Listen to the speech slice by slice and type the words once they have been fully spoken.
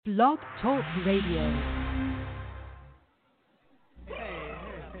Blog Talk Radio.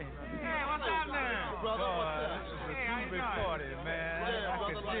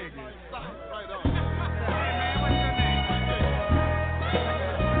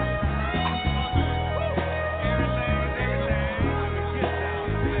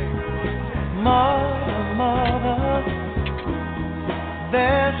 Mother, mother,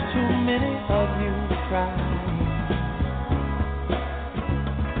 there's too many of you crying.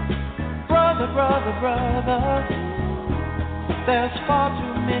 Brother, brother, brother, there's far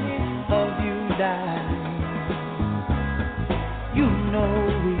too many of you dying. You know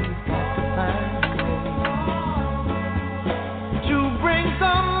we've got to find a way to bring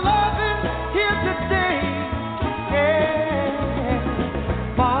some loving here today.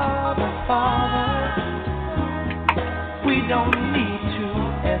 Yeah. Father, Father, we don't need to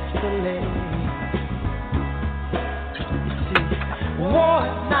escalate. You see, war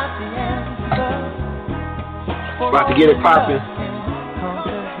is not the answer. About to get it popping.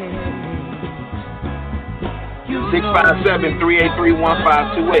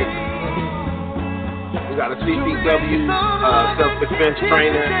 657-383-1528. We got a CCW self-defense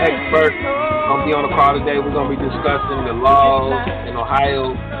trainer expert gonna be on the call today. We're gonna be discussing the laws in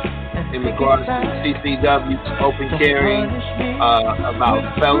Ohio in regards to CCW open carry, about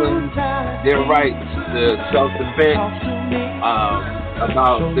felons, their rights to self-defense,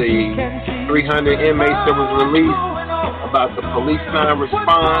 about the 300 inmates that was released, about the police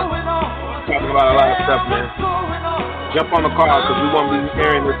non-response, talking about a lot of stuff, man. Jump on the call because we won't be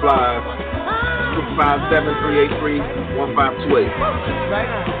airing this live. 657-383-1528.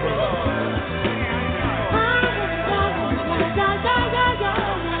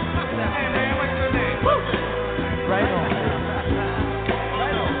 Right on.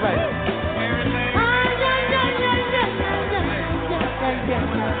 Right.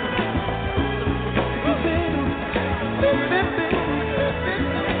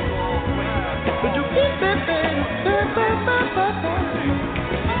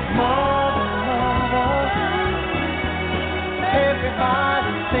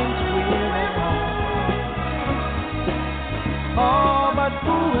 Everybody thinks we're at home. Oh, but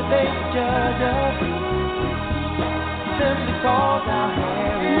who are they to judge us? Simply cause our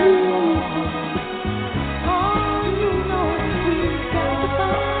hair is long. Oh, you know we've got to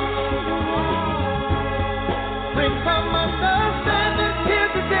find a way. Bring some understanding here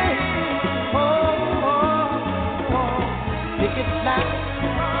today. Oh, oh, oh. Pick it loud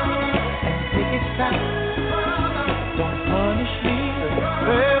and pick it sound. Don't punish me with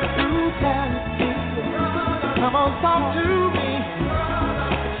brutality. Come on, talk to me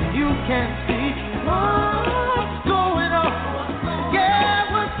so you can see what's going on. Yeah,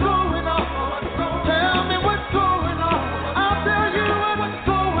 what's going on? Tell me what's going on. I'll tell you what's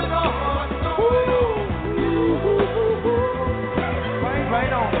going on. Ooh. Right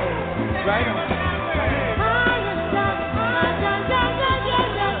on. Right on.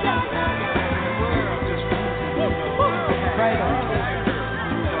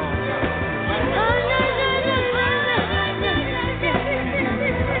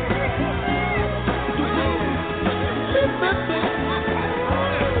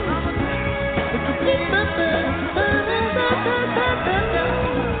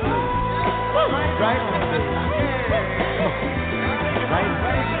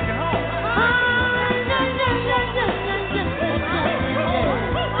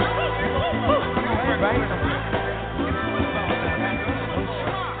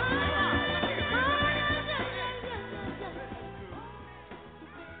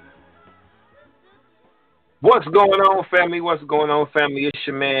 What's going on, family? What's going on, family? It's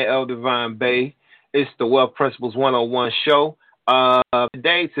your man, El Divine Bay. It's the Wealth Principles 101 show.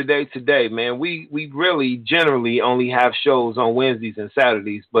 Today, man, we really generally only have shows on Wednesdays and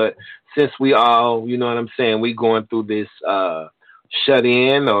Saturdays, but since we all, you know what I'm saying, we going through this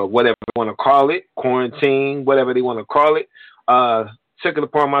shut-in or whatever they want to call it, quarantine, whatever they want to call it, took it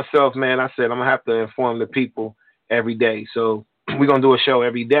upon myself, man. I said I'm going to have to inform the people every day. So we're going to do a show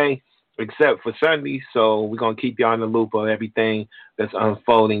every day, except for Sunday, so we're going to keep y'all in the loop of everything that's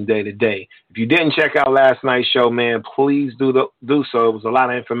unfolding day to day. If you didn't check out last night's show, man, please do so. It was a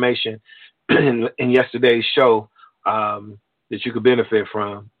lot of information in yesterday's show that you could benefit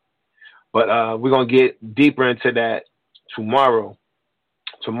from. But we're going to get deeper into that tomorrow.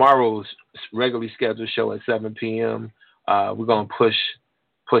 Tomorrow's regularly scheduled show at 7 p.m. We're going to push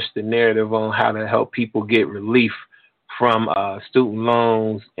the narrative on how to help people get relief from student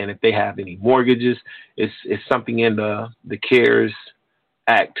loans, and if they have any mortgages. It's something in the CARES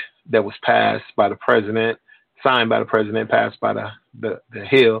Act that was passed by the president signed by the president, passed by the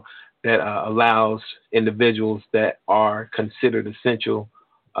Hill, that allows individuals that are considered essential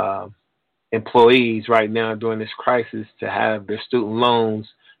employees right now during this crisis to have their student loans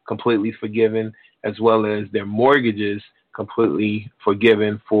completely forgiven, as well as their mortgages completely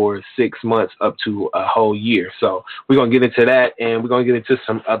forgiven for 6 months up to a whole year. So we're going to get into that, and we're going to get into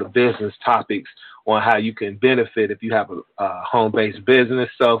some other business topics on how you can benefit if you have a home-based business,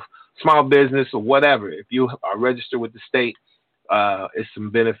 small business or whatever. If you are registered with the state, it's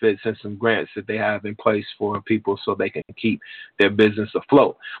some benefits and some grants that they have in place for people so they can keep their business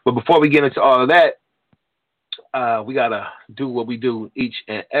afloat. But before we get into all of that, we got to do what we do each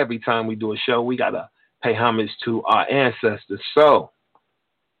and every time we do a show. We got to pay homage to our ancestors. So,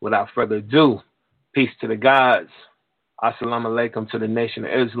 without further ado, peace to the gods. Assalamu alaikum to the nation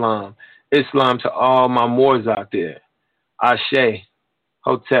of Islam. Islam to all my Moors out there. Ashe,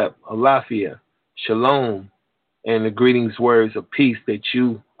 Hotep, Alafia, Shalom, and the greetings words of peace that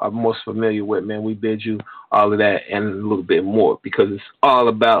you are most familiar with, man. We bid you all of that and a little bit more, because it's all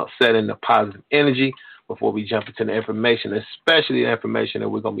about setting the positive energy before we jump into the information, especially the information that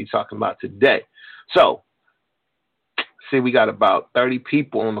we're going to be talking about today. So, see, we got about 30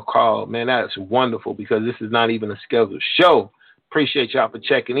 people on the call. Man, that's wonderful, because this is not even a scheduled show. Appreciate y'all for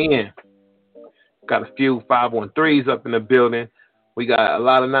checking in. Got a few 513s up in the building. We got a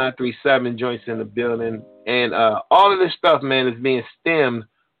lot of 937 joints in the building. And all of this stuff, man, is being stemmed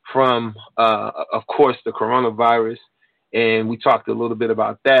from, of course, the coronavirus. And we talked a little bit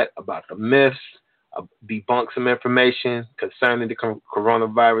about that, about the myths, debunk some information concerning the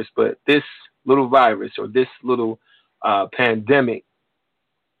coronavirus. But this little virus, or this little pandemic,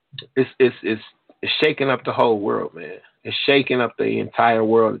 is shaking up the whole world, man. It's shaking up the entire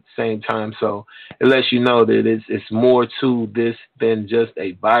world at the same time. So it lets you know that it's more to this than just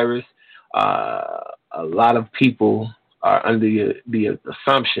a virus. A lot of people are under the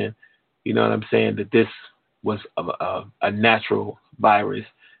assumption, you know what I'm saying, that this was a natural virus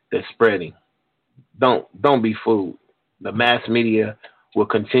that's spreading. Don't be fooled. The mass media will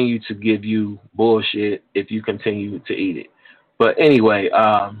continue to give you bullshit if you continue to eat it. But anyway,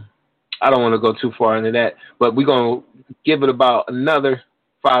 I don't want to go too far into that, but we're going to give it about another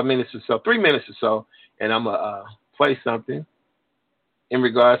 5 minutes or so, 3 minutes or so, and I'm going to play something in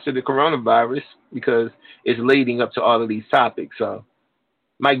regards to the coronavirus, because it's leading up to all of these topics. So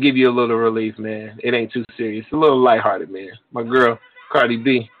might give you a little relief, man. It ain't too serious. A little lighthearted, man. My girl, Cardi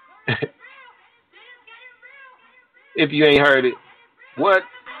B. If you ain't heard it, what?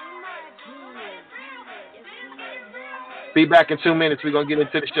 Be back in 2 minutes. We're going to get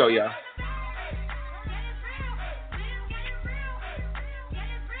into the show, y'all.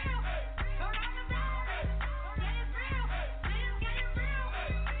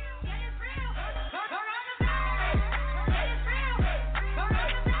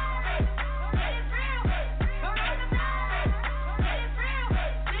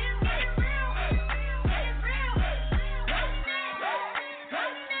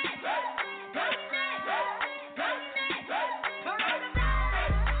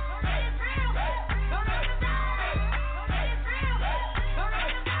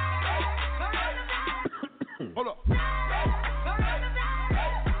 Hold up.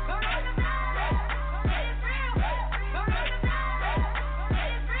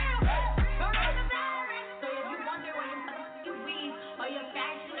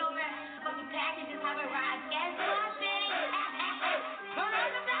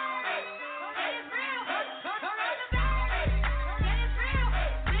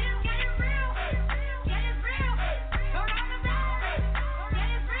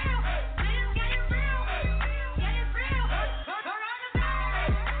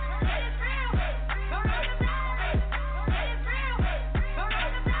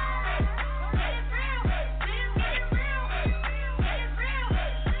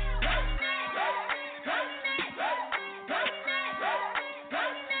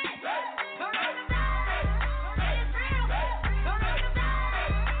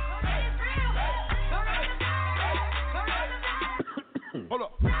 Hold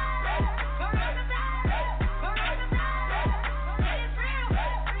up.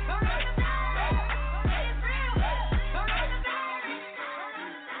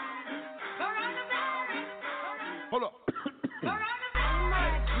 Hold up.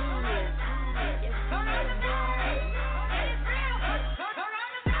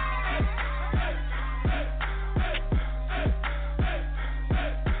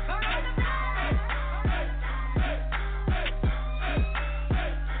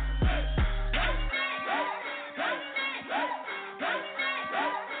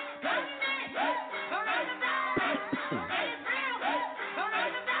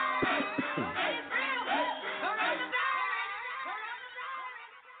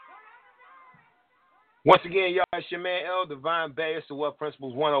 Once again, y'all, it's your man L. Divine Bay. It's the What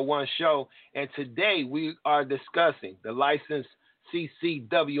Principles 101 show. And today we are discussing the licensed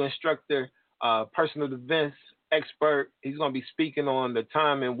CCW instructor, personal defense expert. He's going to be speaking on the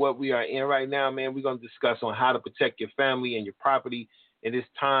time and what we are in right now, man. We're going to discuss on how to protect your family and your property in this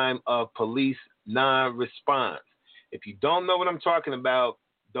time of police non-response. If you don't know what I'm talking about,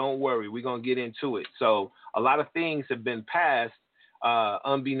 don't worry. We're going to get into it. So a lot of things have been passed.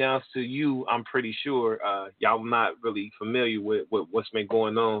 Unbeknownst to you, I'm pretty sure y'all not really familiar with what's been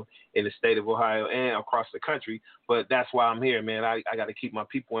going on in the state of Ohio and across the country, but that's why I'm here, man. I got to keep my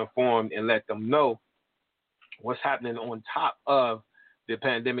people informed and let them know what's happening on top of the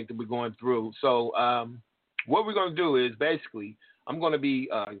pandemic that we're going through. So what we're going to do is basically I'm going to be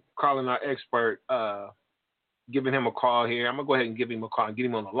calling our expert, giving him a call here. I'm going to go ahead and give him a call and get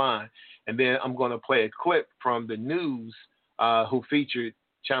him on the line, and then I'm going to play a clip from the news who featured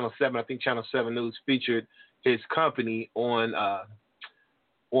Channel 7. I think Channel 7 News featured his company on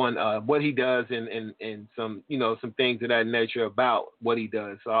what he does and some, some things of that nature about what he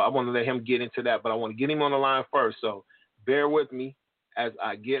does. So I want to let him get into that, but I want to get him on the line first. So bear with me as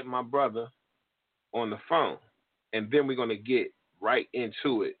I get my brother on the phone, and then we're going to get right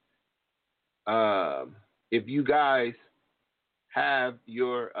into it. If you guys have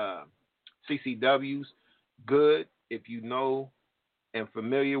your CCWs, good. If you know and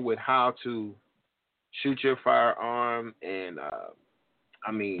familiar with how to shoot your firearm, and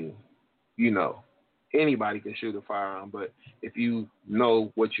anybody can shoot a firearm, but if you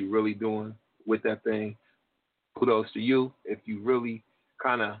know what you're really doing with that thing, kudos to you. If you really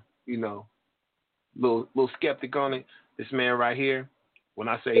kind of, little skeptic on it, this man right here, when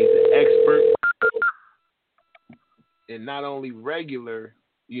I say he's an expert in not only regular,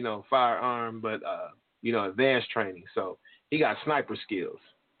 firearm, but advanced training. So he got sniper skills.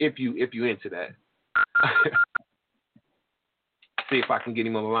 If you into that, see if I can get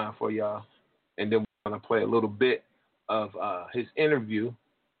him on the line for y'all, and then we're gonna play a little bit of his interview,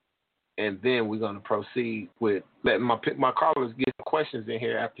 and then we're gonna proceed with letting my callers get questions in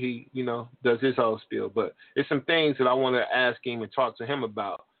here after he does his whole spiel. But there's some things that I want to ask him and talk to him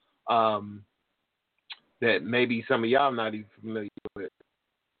about that maybe some of y'all not even familiar with.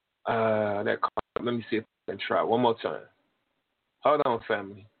 That call. Let me see if I can try one more time. Hold on,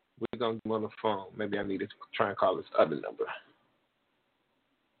 family. We're going to get him on the phone. Maybe I need to try and call this other number.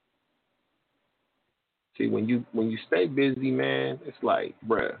 See, when you stay busy, man, it's like,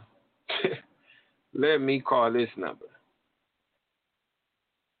 bruh, let me call this number.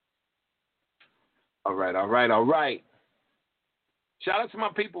 All right. Shout out to my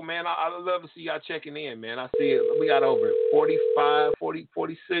people, man. I love to see y'all checking in, man. I see it. We got over 45, 40,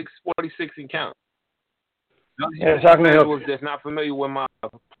 46 and count. Yes, how can I help you? That's not familiar with my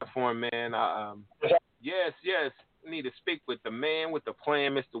platform, man. Yes. Need to speak with the man with the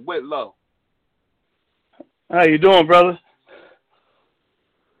plan, Mr. Whitlow. How you doing, brother?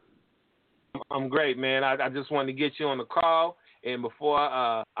 I'm great, man. I just wanted to get you on the call, and before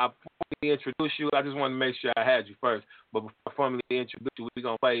I formally introduce you, I just want to make sure I had you first. But before I formally introduce you, we're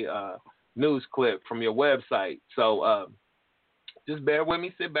gonna play a news clip from your website. So just bear with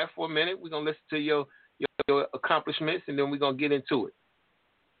me. Sit back for a minute. We're gonna listen to your accomplishments, and then we're going to get into it.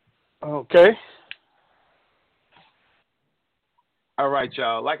 Okay. All right,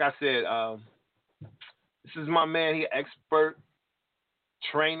 y'all. Like I said, this is my man. He's an expert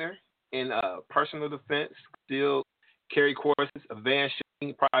trainer in personal defense, still carry courses, advanced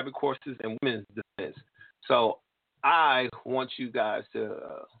shooting, private courses, and women's defense. So I want you guys to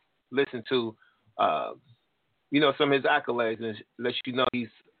listen to, some of his accolades and let you know he's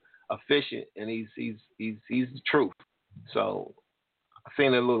efficient and he's the truth. So I've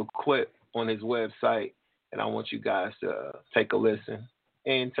seen a little clip on his website, and I want you guys to take a listen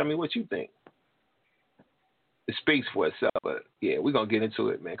and tell me what you think. It speaks for itself, but yeah, we're gonna get into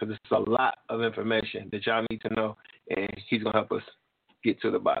it, man, because it's a lot of information that y'all need to know, and he's gonna help us get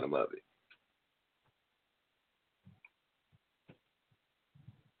to the bottom of it.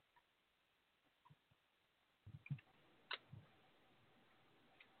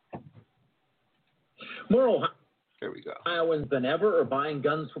 Moral. Here we go. Iowans than ever are buying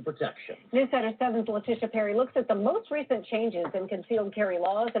guns for protection. Newsletter 7's Letitia Perry looks at the most recent changes in concealed carry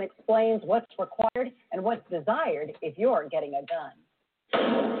laws and explains what's required and what's desired if you're getting a gun.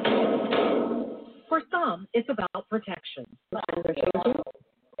 For some, it's about protection. Times are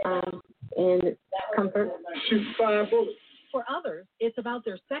changing, and comfort. Shoot 5 bullets. For others, it's about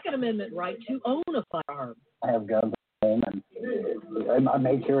their Second Amendment right to own a firearm. I have guns at home, and I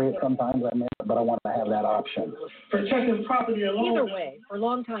may carry it sometimes, but I want to have that option. Protecting property alone. Either way, for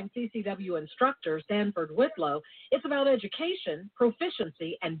longtime CCW instructor Sanford Whitlow, it's about education,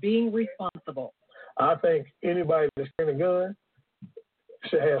 proficiency, and being responsible. I think anybody that's carrying a gun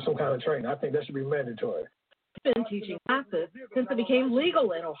should have some kind of training. I think that should be mandatory. He's been teaching classes since it became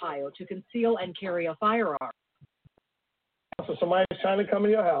legal in Ohio to conceal and carry a firearm. So somebody's trying to come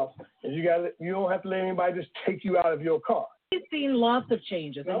in your house, and you don't have to let anybody just take you out of your car. He's seen lots of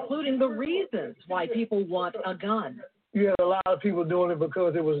changes, including the reasons why people want a gun. You had a lot of people doing it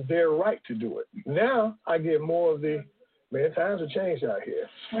because it was their right to do it. Now I get more of the, man, times have changed out here.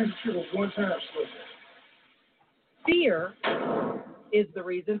 One time. Fear is the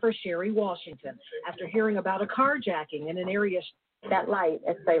reason for Sherry Washington after hearing about a carjacking in an area. That light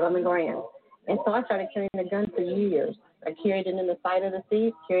at Salem and Grand. And so I started carrying a gun for years. I carried it in the side of the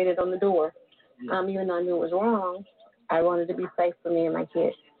seat, carried it on the door. Even though I knew it was wrong, I wanted to be safe for me and my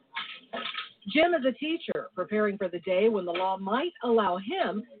kids. Jim is a teacher preparing for the day when the law might allow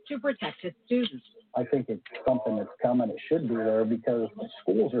him to protect his students. I think it's something that's coming. It should be there because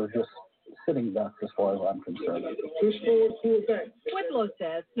schools are just sitting ducks as far as I'm concerned. Whitlow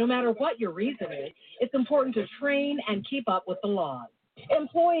says no matter what your reason is, it's important to train and keep up with the laws.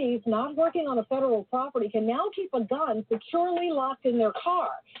 Employees not working on a federal property can now keep a gun securely locked in their car.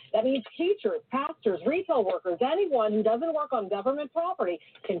 That means teachers, pastors, retail workers, anyone who doesn't work on government property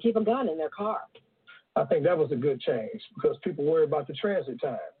can keep a gun in their car. I think that was a good change because people worry about the transit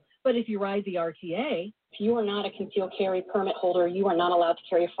time. But if you ride the RTA, if you are not a concealed carry permit holder, you are not allowed to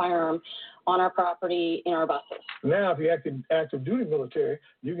carry a firearm on our property in our buses. Now, if you're active duty military,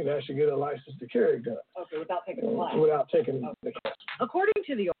 you can actually get a license to carry a gun. Okay, without taking the class. Without taking the class. According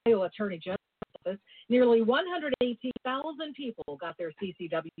to the Ohio Attorney General's office, nearly 118,000 people got their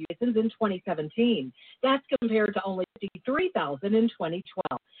CCW license in 2017. That's compared to only 53,000 in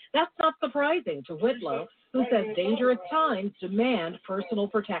 2012. That's not surprising to Whitlow, who says dangerous times demand personal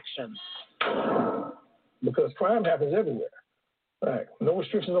protection. Because crime happens everywhere. Right. No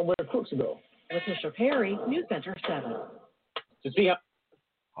restrictions on where crooks go. Letitia Perry, News Center 7.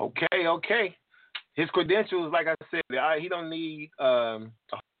 Okay. His credentials, like I said, he don't need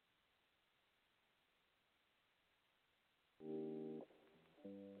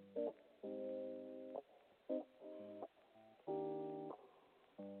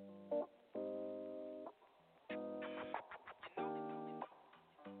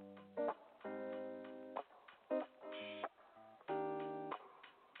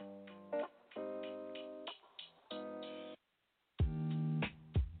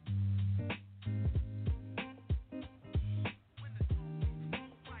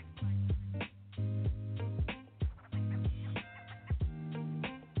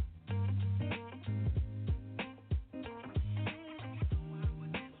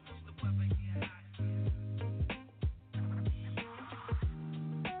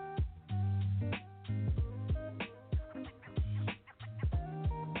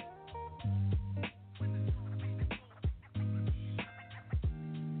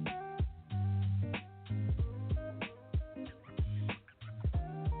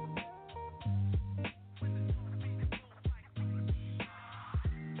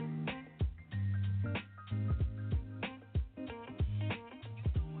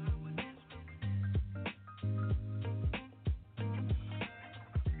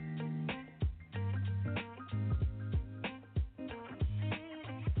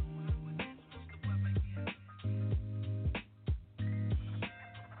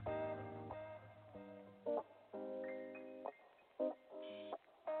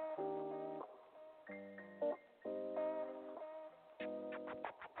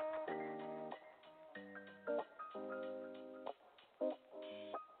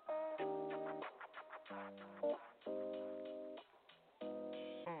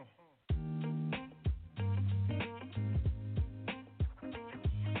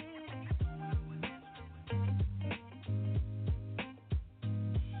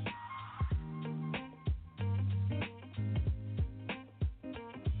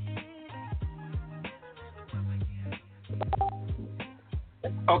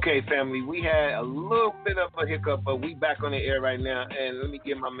Okay, family, we had a little bit of a hiccup, but we back on the air right now, and let me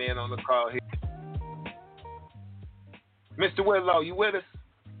get my man on the call here. Mr. Whitlow, you with us?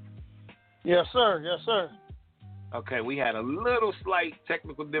 Yes, sir. Yes, sir. Okay, we had a little slight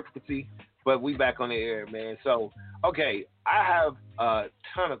technical difficulty, but we back on the air, man. So, okay, I have a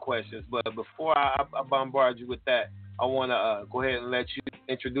ton of questions, but before I bombard you with that, I want to go ahead and let you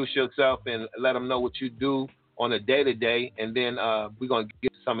introduce yourself and let them know what you do on a day-to-day, and then we're going to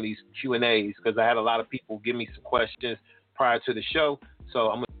get some of these Q&As because I had a lot of people give me some questions prior to the show. So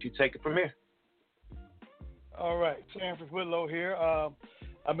I'm going to let you take it from here. All right. Sanford Whitlow here.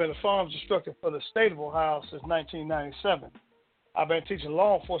 I've been a firearms instructor for the state of Ohio since 1997. I've been teaching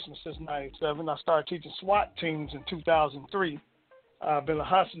law enforcement since 1997. I started teaching SWAT teams in 2003. I've been a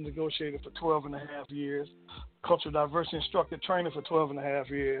hostage negotiator for 12 and a half years, cultural diversity instructor trainer for 12 and a half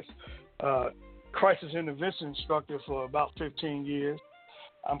years, crisis intervention instructor for about 15 years.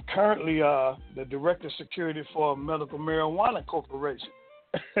 I'm currently the director of security for a medical marijuana corporation.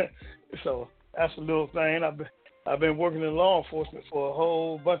 So that's a little thing. I've been working in law enforcement for a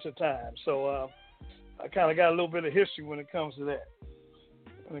whole bunch of time. So I kind of got a little bit of history when it comes to that.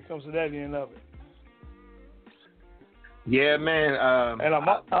 When it comes to that end of it. Yeah, man. And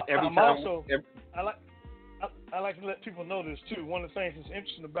I like to let people know this too. One of the things that's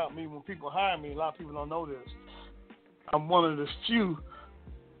interesting about me when people hire me, a lot of people don't know this. I'm one of the few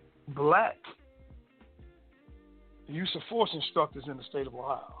black use of force instructors in the state of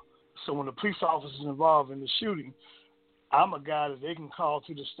Ohio. So when the police officer is involved in the shooting, I'm a guy that they can call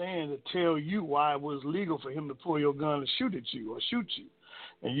to the stand to tell you why it was legal for him to pull your gun and shoot at you or shoot you.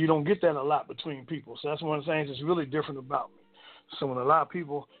 And you don't get that a lot between people. So that's one of the things that's really different about me. So when a lot of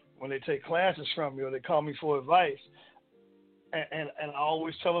people, when they take classes from me or they call me for advice, and I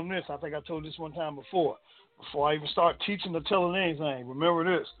always tell them this, I think I told this one time before I even start teaching or telling anything, remember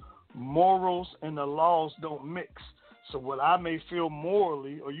this, morals and the laws don't mix. So what I may feel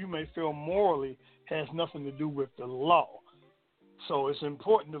morally or you may feel morally has nothing to do with the law. So it's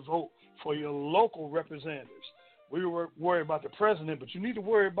important to vote for your local representatives. We worry about the president, but you need to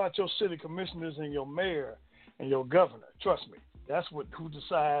worry about your city commissioners and your mayor and your governor. Trust me. That's who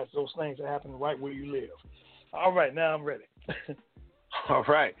decides those things that happen right where you live. All right, now I'm ready. All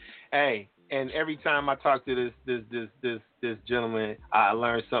right. Hey, and every time I talk to this gentleman, I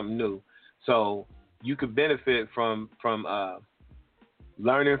learn something new. So you could benefit from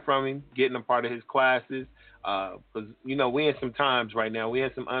learning from him, getting a part of his classes. Because, we're in some times right now. We're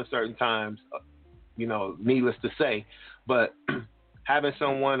in some uncertain times, needless to say. But having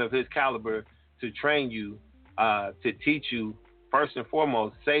someone of his caliber to train you, to teach you, first and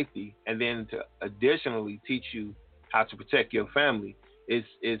foremost, safety, and then to additionally teach you how to protect your family is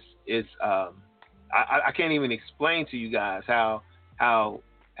I can't even explain to you guys how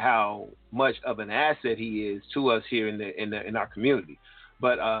much of an asset he is to us here in our community.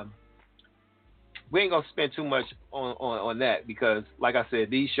 But we ain't gonna spend too much on that because, like I said,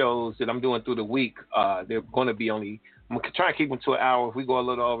 these shows that I'm doing through the week, they're gonna be only. I'm trying to keep him to an hour. If we go a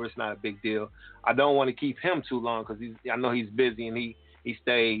little over, it's not a big deal. I don't want to keep him too long because I know he's busy and he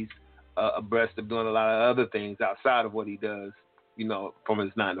stays abreast of doing a lot of other things outside of what he does, from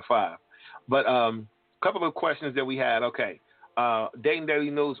his 9 to 5. But a couple of questions that we had. Okay, Dayton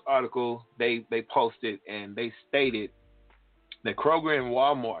Daily News article they posted and they stated that Kroger and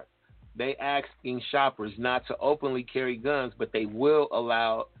Walmart, they asking shoppers not to openly carry guns, but they will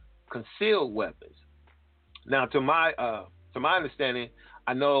allow concealed weapons. Now, to my understanding,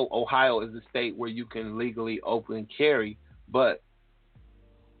 I know Ohio is a state where you can legally open carry, but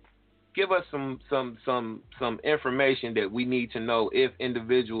give us some information that we need to know if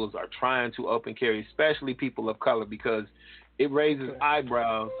individuals are trying to open carry, especially people of color, because it raises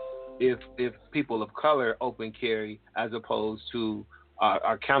eyebrows if people of color open carry as opposed to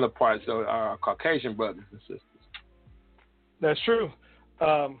our counterparts or our Caucasian brothers and sisters. That's true.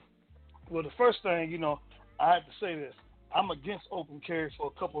 Well, the first thing, I have to say this. I'm against open carry for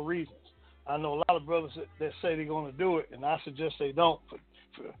a couple of reasons. I know a lot of brothers that say they're going to do it, and I suggest they don't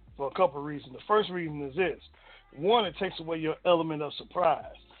for a couple of reasons. The first reason is this. One, it takes away your element of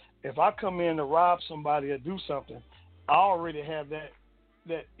surprise. If I come in to rob somebody or do something, I already have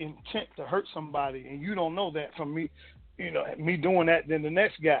that intent to hurt somebody, and you don't know that from me, me doing that than the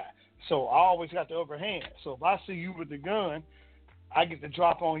next guy. So I always got the upper hand. So if I see you with the gun, I get to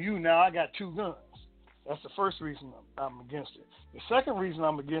drop on you. Now I got two guns. That's the first reason I'm against it. The second reason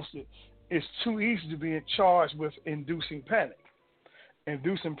I'm against it is too easy to be charged with inducing panic.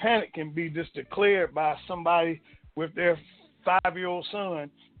 Inducing panic can be just declared by somebody with their 5-year-old son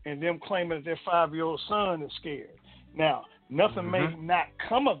and them claiming that their 5-year-old son is scared. Now, nothing may not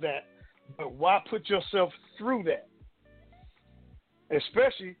come of that, but why put yourself through that?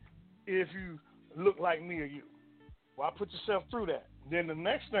 Especially if you look like me or you. Why put yourself through that? Then the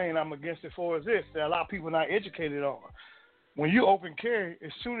next thing I'm against it for is this, that a lot of people are not educated on. When you open carry,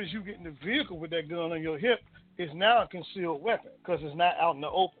 as soon as you get in the vehicle with that gun on your hip, it's now a concealed weapon because it's not out in the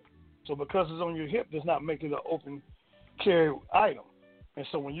open. So because it's on your hip does not make it an open carry item. And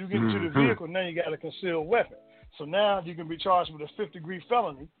so when you get into the vehicle, now you got a concealed weapon. So now you can be charged with a 5th-degree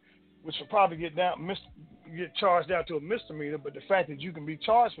felony, which will probably get down get charged out to a misdemeanor, but the fact that you can be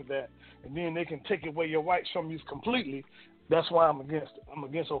charged with that, and then they can take away your rights from you completely, that's why I'm against it. I'm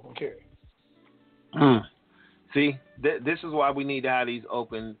against open carry. See, this is why we need to have these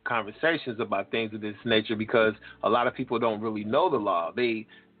open conversations about things of this nature, because a lot of people don't really know the law. They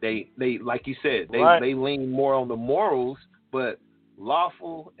like you said, they lean more on the morals, but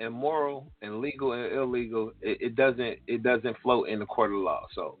lawful and moral and legal and illegal, it doesn't float in the court of law.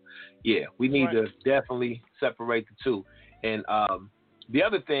 So, yeah, we need to definitely separate the two. And the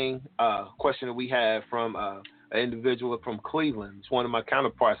other thing, question that we had from an individual from Cleveland, it's one of my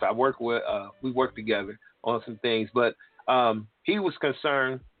counterparts I work with. We work together on some things, but he was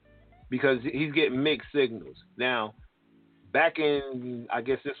concerned because he's getting mixed signals. Now, back in, I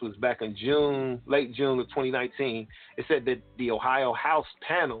guess this was back in late June of 2019, it said that the Ohio House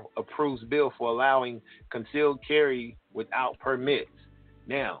panel approves bill for allowing concealed carry without permits.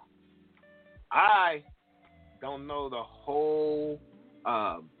 Now, I don't know the whole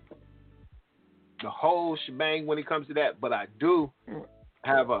shebang when it comes to that, but I do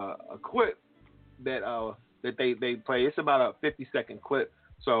have a clip that they play. It's about a 50-second clip.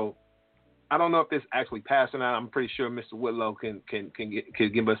 So I don't know if this actually passed or not. I'm pretty sure Mr. Whitlow can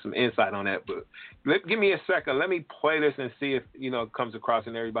give us some insight on that. But give me a second. Let me play this and see if it comes across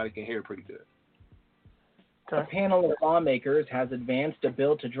and everybody can hear it pretty good. A panel of lawmakers has advanced a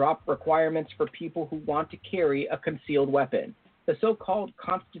bill to drop requirements for people who want to carry a concealed weapon. The so-called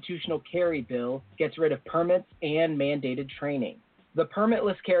constitutional carry bill gets rid of permits and mandated training. The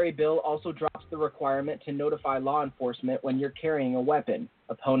permitless carry bill also drops the requirement to notify law enforcement when you're carrying a weapon.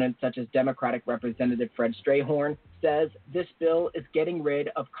 Opponents such as Democratic Representative Fred Strayhorn says this bill is getting rid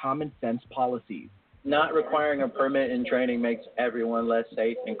of common sense policies. Not requiring a permit and training makes everyone less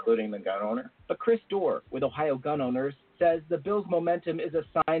safe, including the gun owner. But Chris Dorr with Ohio Gun Owners says the bill's momentum is a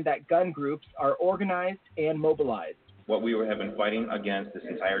sign that gun groups are organized and mobilized. What we have been fighting against this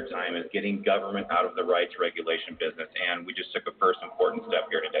entire time is getting government out of the rights regulation business, and we just took a first important step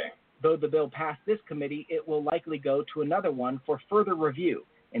here today. Though the bill passed this committee, it will likely go to another one for further review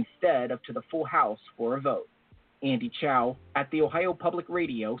instead of to the full House for a vote. Andy Chow at the Ohio Public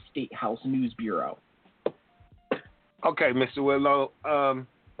Radio State House News Bureau. Okay, Mr. Whitlow,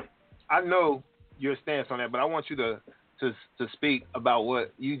 I know your stance on that, but I want you to speak about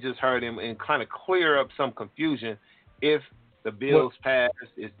what you just heard and kind of clear up some confusion. If the bill's passed,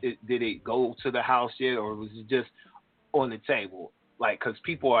 did it go to the House yet, or was it just on the table? Like, because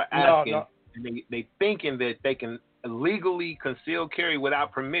people are asking, and they thinking that they can illegally conceal carry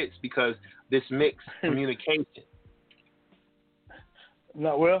without permits because this mixed communication.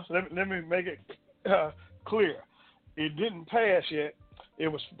 No, well, let me make it clear. It didn't pass yet. It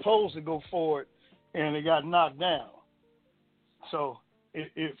was supposed to go forward, and it got knocked down. So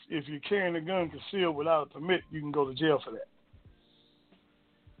if you're carrying a gun concealed without a permit, you can go to jail for that.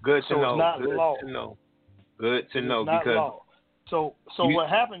 Good to know. It's not law. Good to know Not because law. So what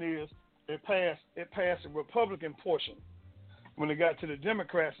happened is it passed the Republican portion. When it got to the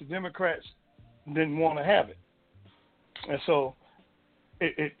Democrats didn't want to have it, and so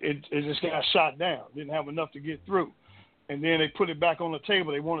it just got shot down. Didn't have enough to get through, and then they put it back on the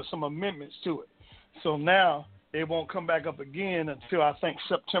table. They wanted some amendments to it, so now it won't come back up again until I think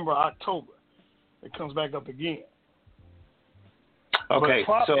September, October. It comes back up again. Okay,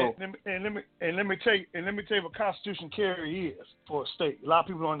 so let me tell you what constitutional carry is for a state. A lot of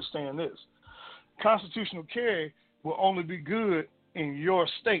people don't understand this. Constitutional carry will only be good in your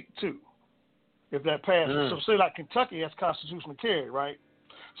state too, if that passes. So say like Kentucky has constitutional carry, right?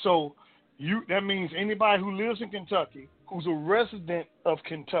 So that means anybody who lives in Kentucky, who's a resident of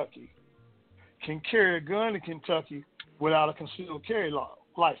Kentucky, can carry a gun in Kentucky without a concealed carry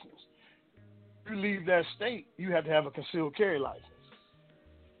license. If you leave that state, you have to have a concealed carry license.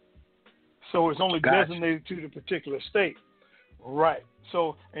 So it's only designated to the particular state. Right.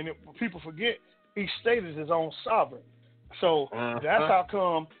 So, and people forget, each state is its own sovereign. So that's how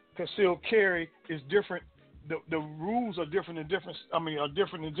come concealed carry is different. The rules are different in different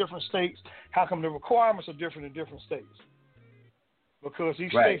states. How come the requirements are different in different states? Because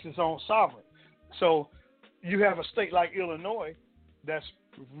each state is its own sovereign. So you have a state like Illinois that's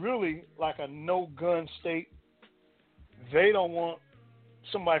really like a no-gun state. They don't want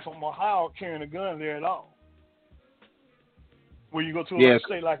somebody from Ohio carrying a gun there at all. When you go to a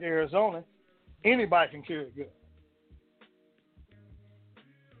state like Arizona, anybody can carry a gun.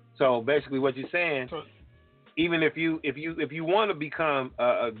 So basically, what you're saying, even if you want to become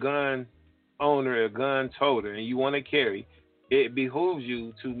a gun owner, a gun toter, and you want to carry, it behooves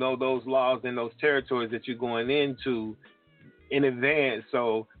you to know those laws in those territories that you're going into in advance,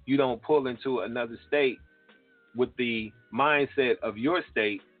 so you don't pull into another state with the mindset of your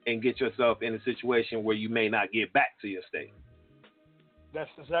state and get yourself in a situation where you may not get back to your state. That's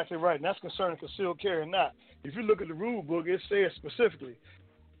exactly right. And that's concerning concealed carry or not. If you look at the rule book, it says specifically,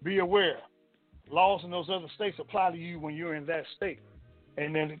 be aware, laws in those other states apply to you when you're in that state.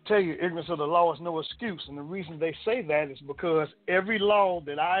 And then to tell you, ignorance of the law is no excuse. And the reason they say that is because every law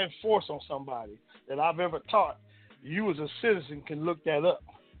that I enforce on somebody that I've ever taught, you as a citizen can look that up.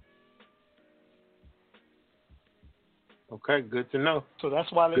 Okay, good to know. So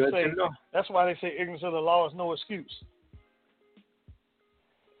that's why they say ignorance of the law is no excuse.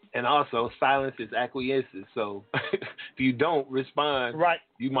 And also, silence is acquiescence. So if you don't respond, right,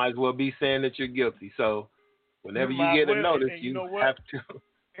 you might as well be saying that you're guilty. So whenever you get a notice, you have to.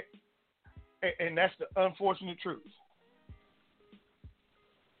 And that's the unfortunate truth.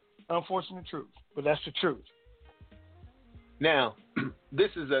 Unfortunate truth, but that's the truth. Now,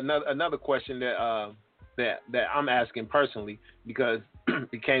 this is another question that I'm asking personally, because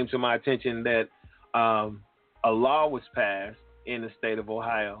it came to my attention that a law was passed in the state of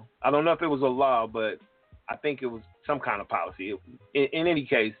Ohio. I don't know if it was a law, but I think it was some kind of policy. In any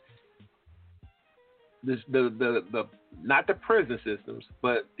case, the not the prison systems,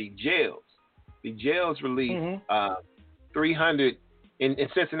 but the jails. The jails released 300 in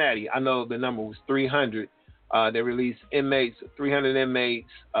Cincinnati. I know the number was 300. They released 300 inmates.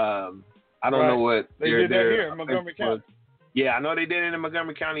 I don't know what they did that here in Montgomery County. Yeah, I know they did it in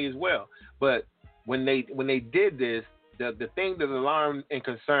Montgomery County as well. But when they did this, the thing that alarmed and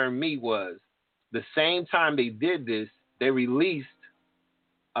concerned me was the same time they did this, they released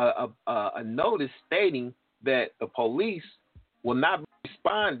a notice stating that the police will not be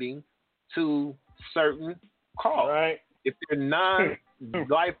responding to certain calls. Right. If they're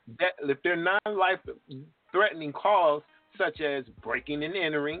non-life threatening calls, such as breaking and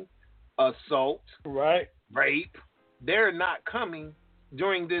entering, assault, rape, they're not coming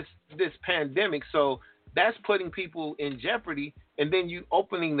during this pandemic. So that's putting people in jeopardy. And then you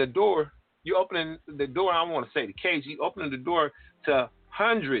opening the door. I don't want to say the cage. You opening the door to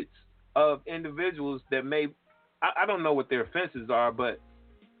hundreds of individuals that I don't know what their offenses are, but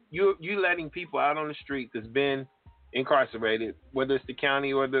you letting people out on the street that's been incarcerated, whether it's the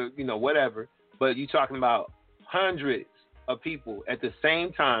county or the whatever. But you talking about hundreds of people at the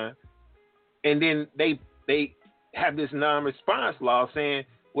same time, and then they have this non-response law saying,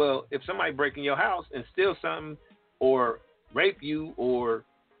 well, if somebody break in your house and steal something or rape you or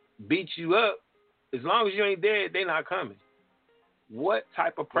beat you up, as long as you ain't dead, they're not coming. What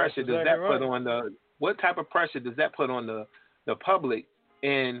type of pressure does that put on the public?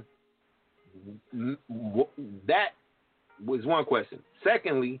 And that was one question.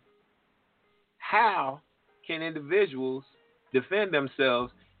 Secondly, how can individuals defend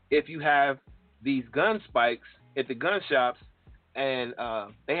themselves if you have these gun spikes at the gun shops and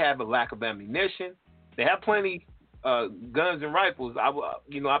they have a lack of ammunition? They have plenty guns and rifles.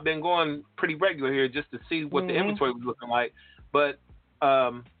 I've been going pretty regular here just to see what the inventory was looking like. But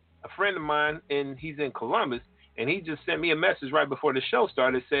a friend of mine, and he's in Columbus, and he just sent me a message right before the show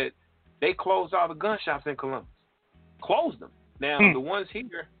started. Said they closed all the gun shops in Columbus. Closed them. Now the ones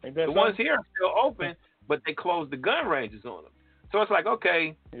here are still open, but they closed the gun ranges on them. So it's like,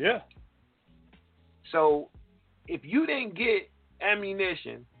 okay, yeah. So if you didn't get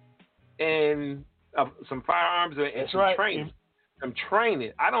ammunition and some firearms and some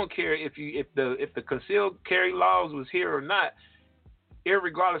training, I don't care if the concealed carry laws was here or not.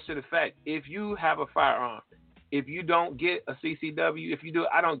 Irregardless of the fact, if you have a firearm, if you don't get a CCW, if you do,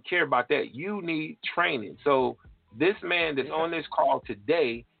 I don't care about that. You need training. So this man that's on this call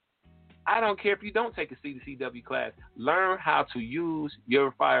today, I don't care if you don't take a CCW class. Learn how to use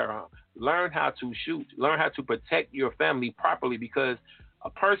your firearm. Learn how to shoot. Learn how to protect your family properly, because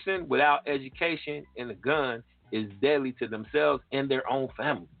a person without education and a gun is deadly to themselves and their own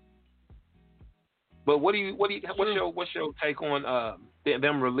family. But what's your take on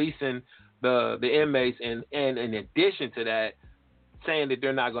them releasing the inmates and in addition to that, saying that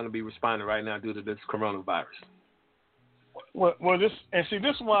they're not going to be responding right now due to this coronavirus? Well, this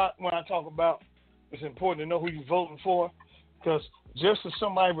is why when I talk about it's important to know who you're voting for, because just as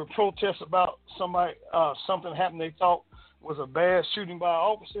somebody would protest about something happened they thought was a bad shooting by an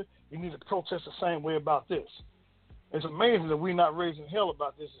officer, you need to protest the same way about this. It's amazing that we're not raising hell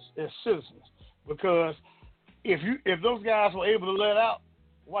about this as citizens, because if those guys were able to let out,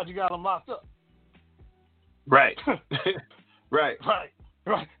 why'd you got them locked up? Right. Right.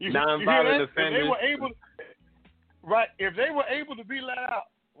 Non-violent offenders. If they were able to be let out,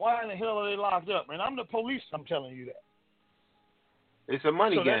 why in the hell are they locked up? And I'm the police. I'm telling you that. It's a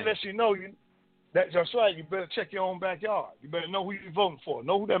money game. So that lets you know That's right. You better check your own backyard. You better know who you're voting for.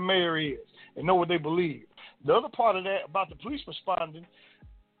 Know who that mayor is, and know what they believe. The other part of that about the police responding,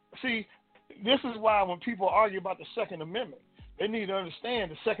 see, this is why when people argue about the Second Amendment, they need to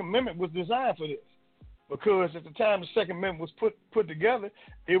understand the Second Amendment was designed for this. Because at the time the Second Amendment was put together,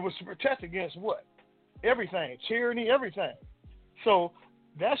 it was to protect against what? Everything, tyranny, everything. So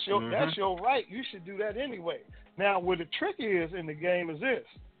that's your right. You should do that anyway. Now, where the trick is in the game is this.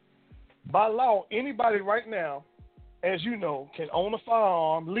 By law, anybody right now, as you know, can own a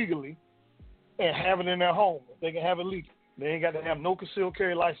firearm legally and have it in their home. They can have it legally. They ain't got to have no concealed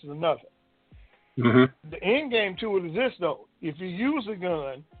carry license or nothing. Mm-hmm. The end game to it is this, though. If you use a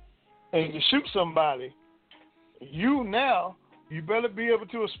gun and you shoot somebody, you better be able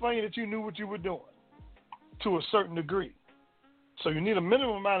to explain that you knew what you were doing to a certain degree. So you need a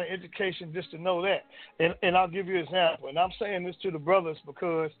minimum amount of education just to know that. And I'll give you an example. And I'm saying this to the brothers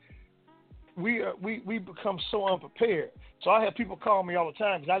because we become so unprepared. So I have people call me all the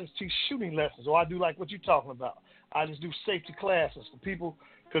time because I just teach shooting lessons, or I do like what you're talking about. I just do safety classes for people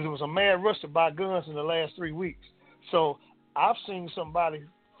because it was a mad rush to buy guns in the last 3 weeks. So I've seen somebody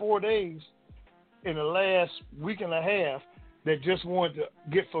 4 days in the last week and a half that just wanted to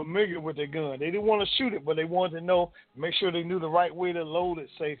get familiar with their gun. They didn't want to shoot it, but they wanted to know, make sure they knew the right way to load it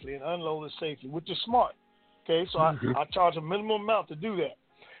safely and unload it safely, which is smart. Okay, so I charge a minimum amount to do that.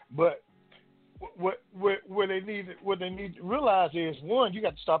 But what they need to realize is, one, you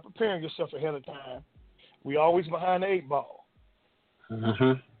got to start preparing yourself ahead of time. We always behind the 8 ball.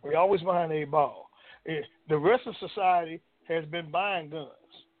 Mm-hmm. We're always behind the 8 ball. The rest of society has been buying guns.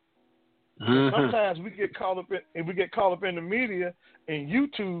 Mm-hmm. Sometimes we get caught up in the media and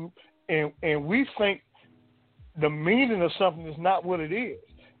YouTube, and we think the meaning of something is not what it is.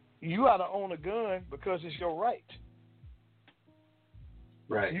 You ought to own a gun because it's your right.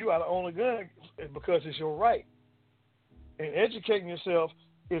 Right. You ought to own a gun because it's your right. And educating yourself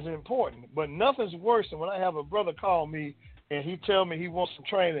is important. But nothing's worse than when I have a brother call me and he tell me he wants some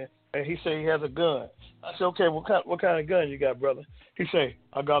training and he say he has a gun. I say, okay, what kind of gun you got, brother? He say,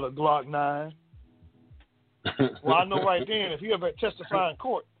 I got a Glock 9. Well, I know right then if he ever testify in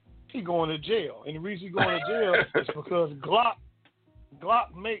court, he going to jail. And the reason he going to jail is because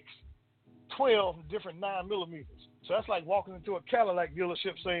Glock makes 12 different 9mm. So that's like walking into a Cadillac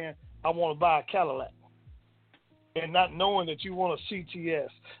dealership saying, I want to buy a Cadillac. And not knowing that you want a CTS,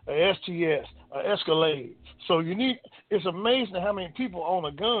 a STS, a Escalade. So it's amazing how many people own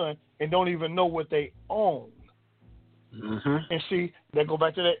a gun and don't even know what they own. Mm-hmm. And see, that go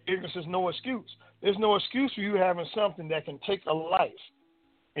back to that ignorance is no excuse. There's no excuse for you having something that can take a life.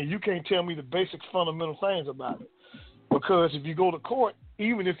 And you can't tell me the basic fundamental things about it. Because if you go to court,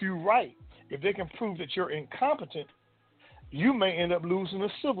 even if you're right, if they can prove that you're incompetent, you may end up losing a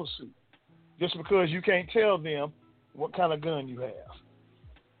civil suit. Just because you can't tell them what kind of gun you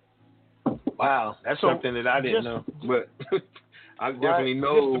have. Wow, that's something that I didn't know. But I definitely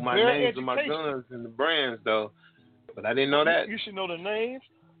know my names of my guns and the brands, though. But I didn't know that. You should know the names.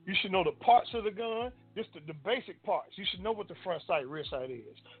 You should know the parts of the gun, just the basic parts. You should know what the front sight, rear sight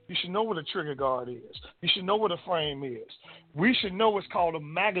is. You should know what a trigger guard is. You should know what a frame is. We should know what's called a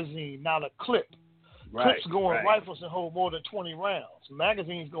magazine, not a clip. Clips go in rifles and hold more than 20 rounds.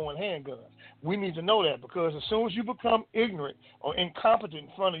 Magazines go in handguns. We need to know that because as soon as you become ignorant or incompetent in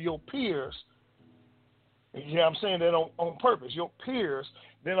front of your peers, you know what I'm saying that on purpose, your peers,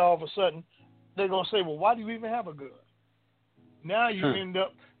 then all of a sudden they're going to say, well, why do you even have a gun? Now you end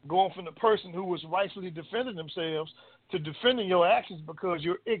up going from the person who was rightfully defending themselves to defending your actions because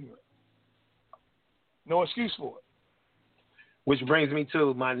you're ignorant. No excuse for it. Which brings me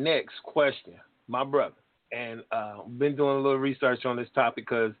to my next question. My brother, and been doing a little research on this topic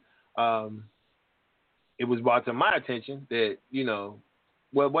because it was brought to my attention that,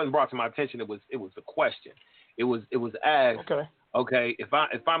 well, it wasn't brought to my attention. It was a question. It was asked. Okay, if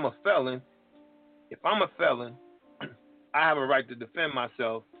I'm a felon, I have a right to defend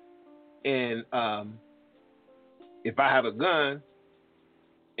myself, and if I have a gun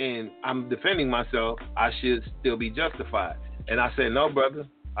and I'm defending myself, I should still be justified. And I said, no, brother.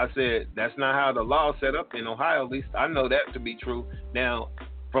 I said, that's not how the law is set up in Ohio. At least I know that to be true. Now,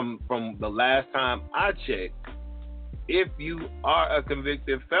 from the last time I checked, if you are a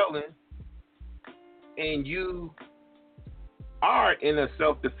convicted felon and you are in a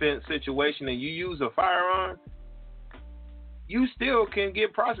self-defense situation and you use a firearm, you still can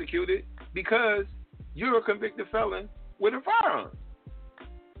get prosecuted because you're a convicted felon with a firearm.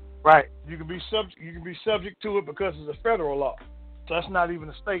 Right. You can be subject to it because it's a federal law. So that's not even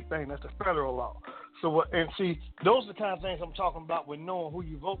a state thing. That's the federal law. So, and see, those are the kind of things I'm talking about with knowing who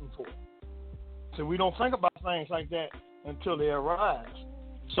you're voting for. So we don't think about things like that until they arise.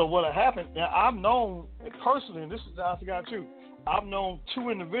 So what happened, now I've known personally, and this is the honest to God truth, I've known two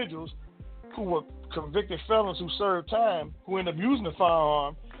individuals who were convicted felons who served time who ended up using the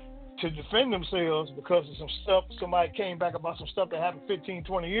firearm to defend themselves because of some stuff, somebody came back about some stuff that happened 15,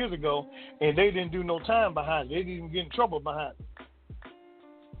 20 years ago, and they didn't do no time behind it. They didn't even get in trouble behind it.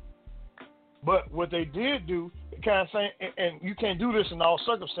 But what they did do, kind of thing, and you can't do this in all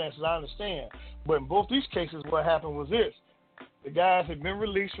circumstances, I understand, but in both these cases what happened was this. The guys had been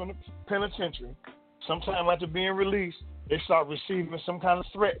released from the penitentiary. Sometime after being released, they start receiving some kind of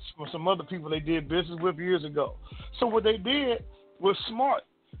threats from some other people they did business with years ago. So what they did was smart.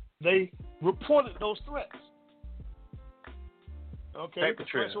 They reported those threats. Okay, Paper the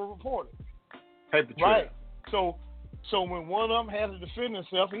threats trail. were reported. Paper trail. Right. So when one of them had to defend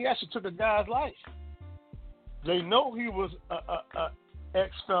himself, he actually took a guy's life. They know he was a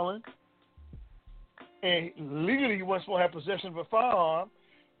ex-felon, and legally he wasn't supposed to have possession of a firearm,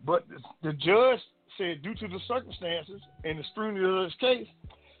 but the judge said due to the circumstances and the scrutiny of this case,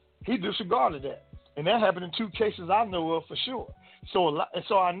 he disregarded that. And that happened in two cases I know of for sure.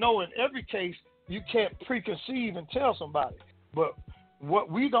 So I know in every case you can't preconceive and tell somebody. But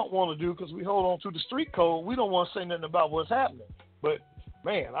what we don't want to do, because we hold on to the street code, we don't want to say nothing about what's happening. But,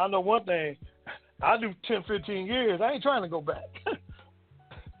 man, I know one thing. I do 10, 15 years. I ain't trying to go back.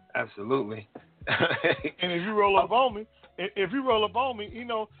 Absolutely. And if you roll up on me, you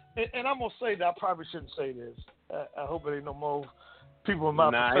know, and I'm going to say that I probably shouldn't say this. I hope there ain't no more people in my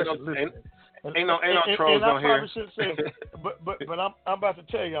profession listening. Ain't no trolls on here. I probably shouldn't say it, but I'm about to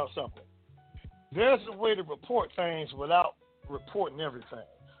tell y'all something. There's a way to report things without reporting everything.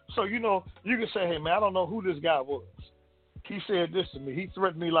 So, you know, you can say, hey, man, I don't know who this guy was. He said this to me. He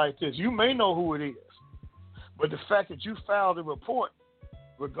threatened me like this. You may know who it is. But the fact that you filed a report,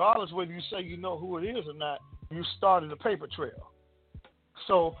 regardless whether you say you know who it is or not, you started a paper trail.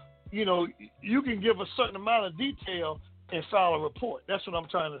 So, you know, you can give a certain amount of detail and file a report. That's what I'm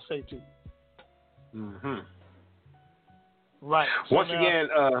trying to say to you. Mm-hmm. Right. Once again,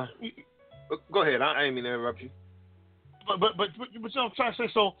 go ahead. I ain't mean to interrupt you. But I'm trying to say,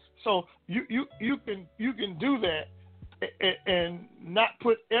 so you can do that and not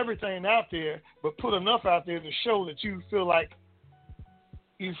put everything out there, but put enough out there to show that you feel like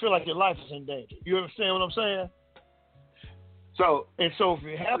your life is in danger. You understand what I'm saying? So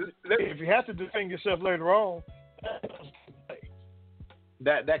if you have to defend yourself later on,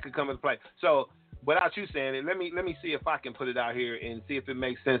 that could come into play. So without you saying it, let me see if I can put it out here and see if it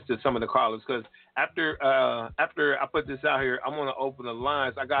makes sense to some of the callers. Because after I put this out here, I'm gonna open the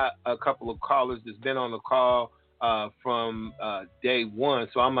lines. I got a couple of callers that's been on the call from day one,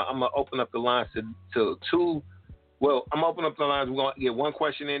 so I'm gonna open up the lines to two. Well, I'm opening up the lines. We're gonna get one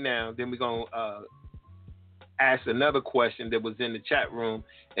question in now, then we're gonna ask another question that was in the chat room,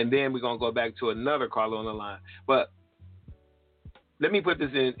 and then we're gonna go back to another caller on the line. But let me put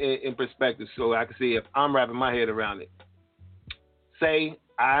this in perspective so I can see if I'm wrapping my head around it. Say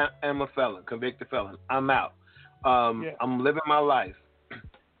I am a felon, convicted felon. I'm out. I'm living my life.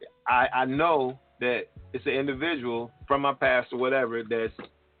 I know that it's an individual from my past or whatever that's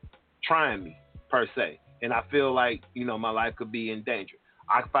trying me, per se. And I feel like, you know, my life could be in danger.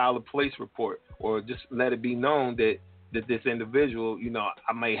 I file a police report or just let it be known that this individual, you know,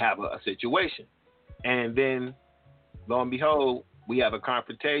 I may have a situation. And then, lo and behold, we have a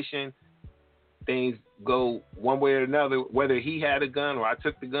confrontation. Things go one way or another, whether he had a gun or I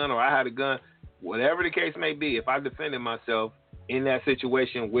took the gun or I had a gun, whatever the case may be. If I defended myself in that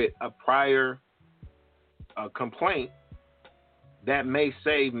situation with a prior complaint, that may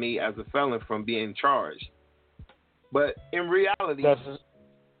save me as a felon from being charged. But in reality,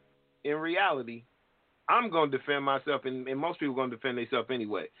 I'm going to defend myself, and most people are going to defend themselves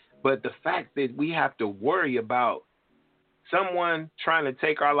anyway. But the fact that we have to worry about someone trying to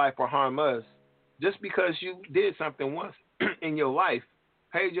take our life or harm us just because you did something once in your life,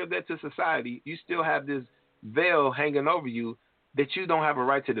 paid your debt to society, you still have this veil hanging over you that you don't have a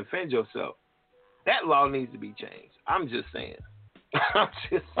right to defend yourself. That law needs to be changed. I'm just saying.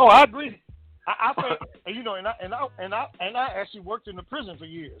 Oh, I agree. I think, you know, and I actually worked in the prison for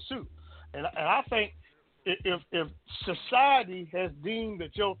years too, and I think if society has deemed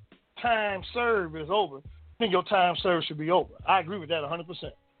that your time served is over, I think your time served should be over. I agree with that 100%.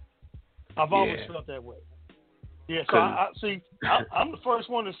 I've always felt that way. Yeah, so I see. I'm the first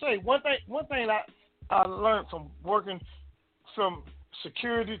one to say one thing I learned from working from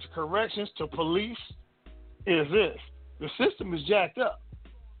security to corrections to police is this: the system is jacked up.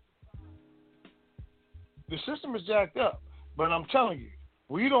 The system is jacked up, but I'm telling you,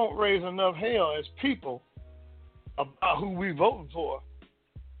 we don't raise enough hell as people about who we voting for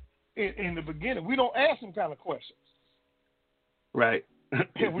in the beginning. We don't ask them kind of questions. Right.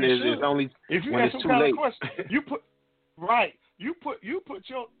 It's only if you when ask it's some too kind late. of question, you put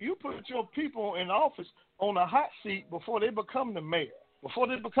your people in office on a hot seat before they become the mayor, before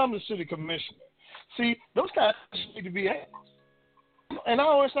they become the city commissioner. See, those kind of questions need to be asked. And I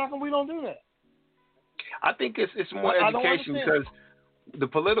always talk, we don't do that. I think it's more education because the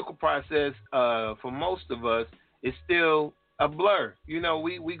political process for most of us is still a blur. You know,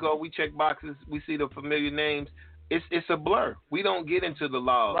 we go, we check boxes, we see the familiar names. It's a blur. We don't get into the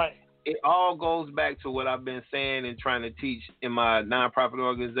laws. Right. It all goes back to what I've been saying and trying to teach in my nonprofit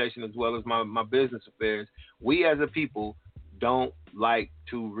organization as well as my business affairs. We as a people don't like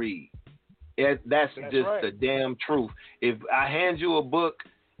to read. That's just right. the damn truth. If I hand you a book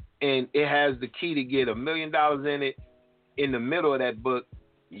and it has the key to get $1 million in it, in the middle of that book,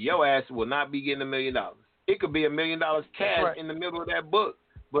 your ass will not be getting $1 million. It could be $1 million cash in the middle of that book,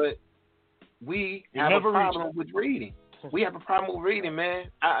 but we have a problem with reading. We have a problem with reading, man.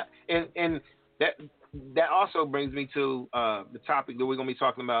 And that also brings me to the topic that we're going to be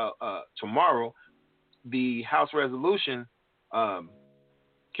talking about tomorrow, the House resolution,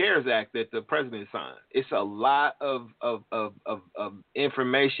 CARES Act that the president signed. It's a lot of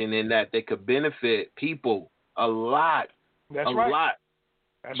information in that could benefit people a lot. That's a right. lot.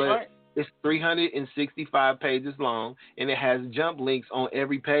 That's but right. It's 365 pages long, and it has jump links on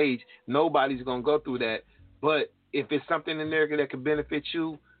every page. Nobody's going to go through that. But if it's something in there that could benefit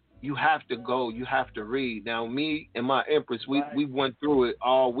you, you have to go. You have to read. Now, me and my Empress, we went through it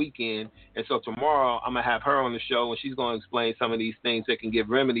all weekend, and so tomorrow I'm going to have her on the show, and she's going to explain some of these things that can give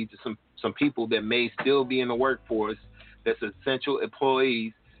remedy to some people that may still be in the workforce that's essential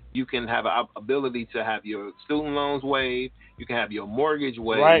employees. You can have an ability to have your student loans waived. You can have your mortgage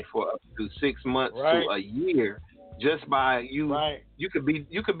waived for up to 6 months to a year just by you. You could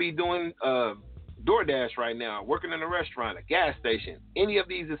be doing DoorDash right now, working in a restaurant, a gas station. Any of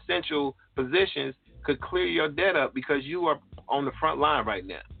these essential positions could clear your debt up because you are on the front line right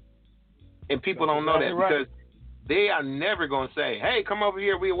now. And people don't know that because they are never going to say, hey, come over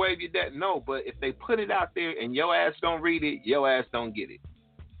here, we'll waive your debt. No, but if they put it out there and your ass don't read it, your ass don't get it.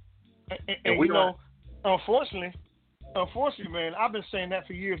 And we know, unfortunately, man, I've been saying that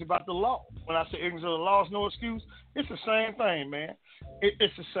for years about the law. When I say ignorance of the law is no excuse, it's the same thing, man.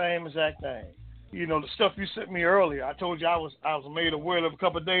 It's the same exact thing. You know, the stuff you sent me earlier, I told you I was made aware of a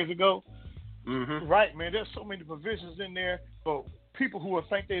couple of days ago. Mm-hmm. Right, man. There's so many provisions in there for people who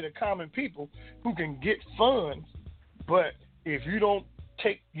think they're the common people who can get funds, but if you don't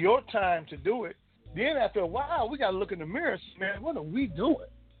take your time to do it, then after a while we got to look in the mirror and say, man, what are we doing?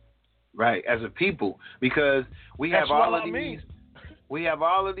 Right, as a people, because we have all of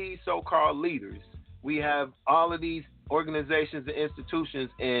these so-called leaders. We have all of these organizations and institutions,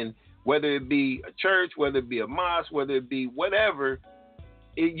 and whether it be a church, whether it be a mosque, whether it be whatever,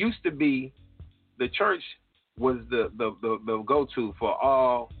 it used to be the church was the go-to for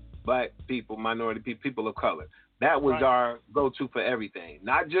all black people, minority people, people of color. That was our go-to for everything,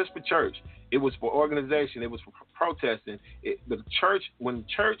 not just for church. It was for organization. It was for protesting. The church, when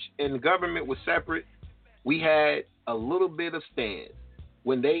church and government was separate, we had a little bit of stance.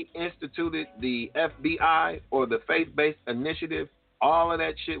 When they instituted the FBI or the faith-based initiative, all of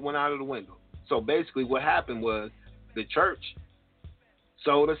that shit went out of the window. So basically what happened was the church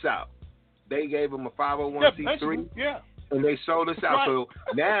sold us out. They gave them a 501c3, and they sold us out. So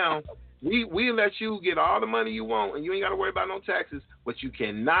now we let you get all the money you want, and you ain't got to worry about no taxes, but you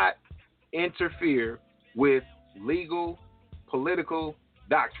cannot interfere with legal, political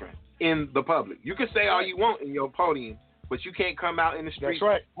doctrine in the public. You can say all you want in your podium, but you can't come out in the street. That's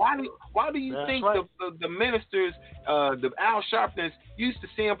right. Why do you think the ministers, the Al Sharptons, used to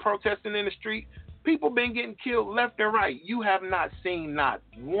see them protesting in the street? People been getting killed left and right. You have not seen not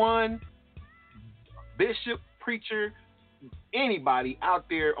one bishop, preacher, anybody out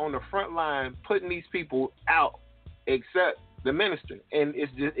there on the front line putting these people out except the minister. And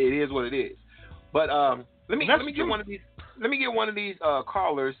it is what it is. But let me get one of these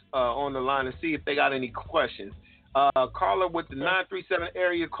callers on the line and see if they got any questions. Caller with the 937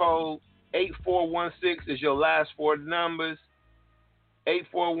 area code 8416 is your last four numbers.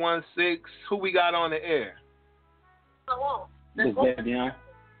 8416. Who we got on the air? Hello. This is Davion.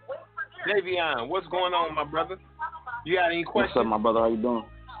 Davion, what's going on, my brother? You got any questions? What's up, my brother? How you doing?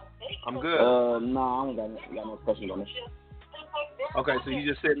 I'm good. No, I don't got no questions on this. Okay, so you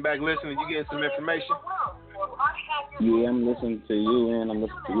just sitting back listening. You getting some information? Yeah, I'm listening to you and I'm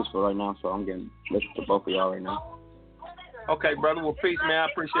listening to Yusuf right now, so I'm listening to both of y'all right now. Okay, brother. Well, peace, man. I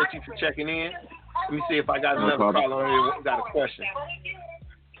appreciate you for checking in. Let me see if I got another call on here. Got a question.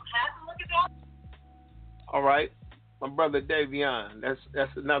 All right. My brother Davion. That's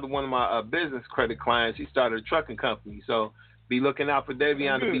another one of my business credit clients. He started a trucking company. So be looking out for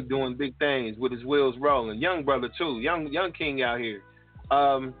Davion to be doing big things with his wheels rolling. Young brother too. Young king out here.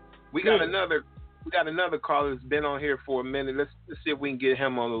 We got another caller that's been on here for a minute. Let's see if we can get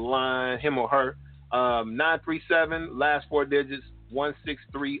him on the line, him or her. 937, last four digits,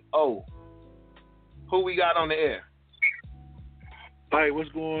 1630. Who we got on the air? Hey, what's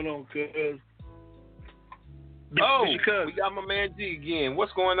going on, cuz? We got my man G again.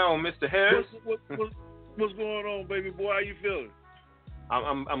 What's going on, Mr. Harris? What's going on, baby boy? How you feeling?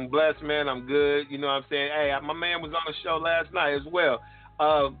 I'm blessed, man. I'm good. You know what I'm saying? Hey, my man was on the show last night as well.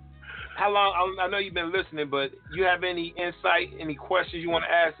 How long? I know you've been listening, but you have any insight, any questions you want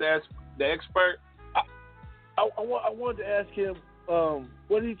to ask the expert? I wanted to ask him,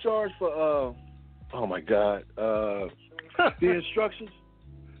 what did he charge for? Oh my God, the instructions.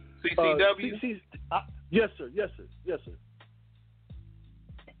 CCW. Yes, sir.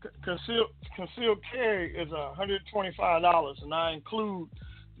 Concealed carry is $125, and I include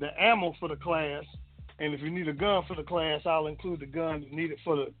the ammo for the class. And if you need a gun for the class, I'll include the gun needed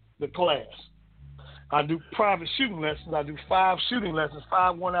for the class. I do private shooting lessons. I do 5 shooting lessons,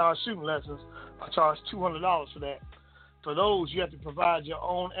 5 one-hour shooting lessons. I charge $200 for that. For those, you have to provide your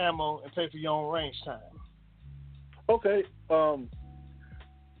own ammo and pay for your own range time. Okay.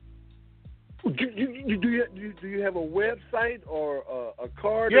 Do you have a website or a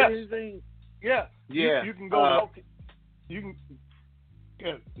card or anything? Yeah. You can go to. You can.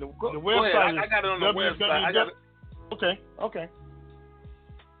 Yeah. The website. I got it on the website. Okay.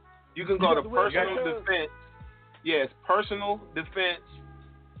 You can go to Personal Defense. Yes, Personal Defense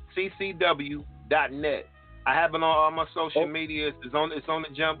CCW.net. I have it on all my social media. It's on the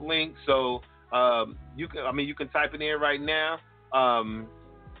jump link, so you can type it in right now.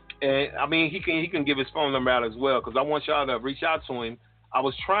 And I mean, he can give his phone number out as well, because I want y'all to reach out to him. I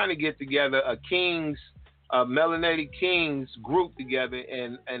was trying to get together a Melanated Kings group together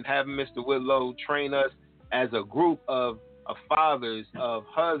and have Mr. Whitlow train us as a group of fathers, of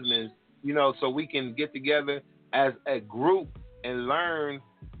husbands, so we can get together as a group and learn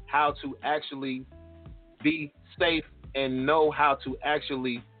how to actually be safe and know how to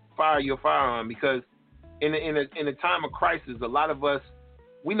actually fire your firearm. Because in a time of crisis, a lot of us,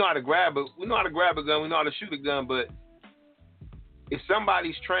 we know how to grab a gun, we know how to shoot a gun, but if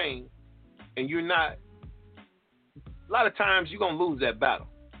somebody's trained and you're not, a lot of times you're going to lose that battle.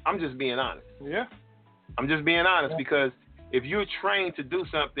 I'm just being honest. Yeah. I'm just being honest, because if you're trained to do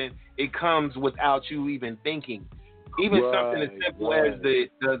something, it comes without you even thinking. Even something as simple as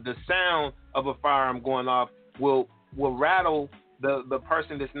the sound of a firearm going off will rattle the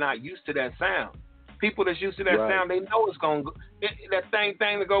person that's not used to that sound. People that's used to that sound, they know it's going to go. That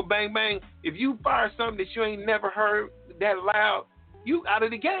thing to go bang, bang. If you fire something that you ain't never heard that loud, you out of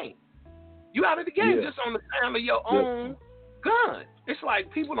the game. You out of the game just on the sound of your own gun. It's like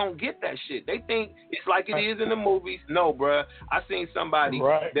people don't get that shit. They think it's like it is in the movies. No, bruh. I seen somebody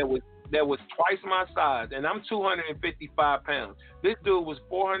that was twice my size, and I'm 255 pounds. This dude was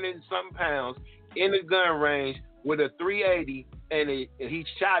 400 and something pounds in the gun range with a 380, and he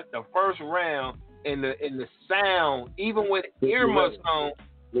shot the first round. And the sound, even with earmuffs on,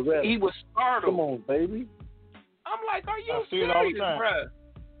 he was startled. Come on, baby. I'm like, are you serious, bro?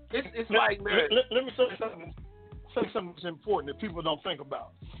 It's like, man. Let me say something that's important that people don't think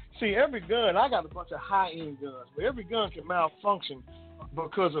about. See, every gun, I got a bunch of high-end guns, but every gun can malfunction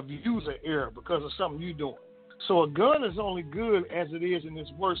because of user error, because of something you're doing. So a gun is only good as it is in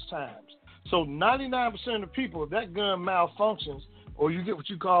its worst times. So 99% of the people, if that gun malfunctions, or you get what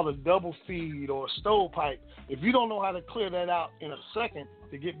you call a double feed or a stovepipe, if you don't know how to clear that out in a second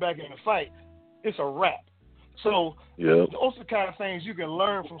to get back in the fight, it's a wrap. So those are the kind of things you can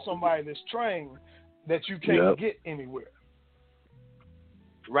learn from somebody that's trained that you can't get anywhere.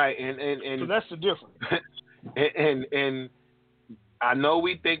 Right, and so that's the difference. and I know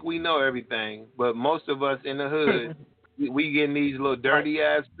we think we know everything, but most of us in the hood, we getting these little dirty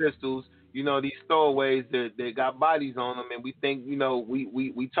ass pistols. These throwaways that got bodies on them, and we think, we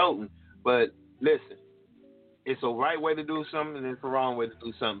toting. But listen, it's a right way to do something, and it's a wrong way to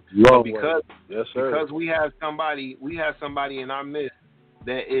do something. Because we have somebody in our midst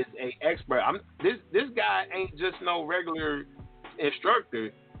that is an expert. This guy ain't just no regular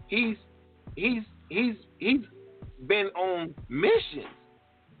instructor. He's been on missions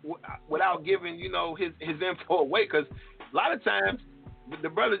without giving his info away, because a lot of times the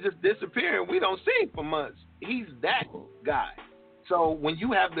brother just disappearing. We don't see him for months. he's that guy. So when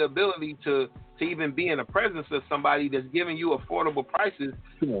you have the ability to even be in the presence of somebody that's giving you affordable prices,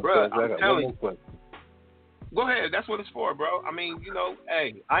 bro, I'm telling you. Go ahead. That's what it's for, bro. I mean,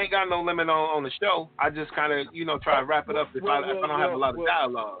 hey, I ain't got no limit on the show. I just kind of, try to wrap it up if I don't have a lot of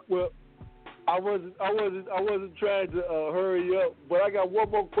dialogue. Well, I wasn't trying to hurry you up, but I got one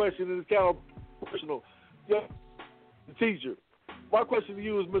more question, and it's kind of personal. Yeah, the teacher. My question to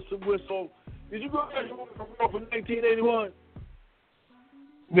you is, Mr. Whistle, did you graduate from 1981?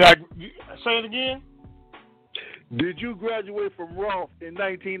 Yeah, say it again. Did you graduate from Roth in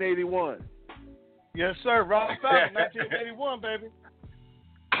 1981? Yes, sir. Roth Falcon, 1981, baby.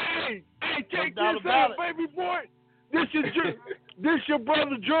 Hey, take this out, baby boy. This your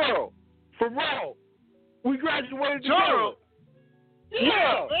brother Gerald from Roth. We graduated together.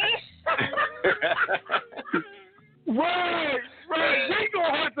 Yeah. Right. We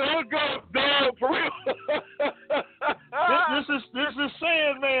gonna have to hook up, dog, for real. This is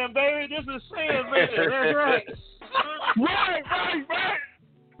Sandman, baby. This is Sandman. That's right. Right.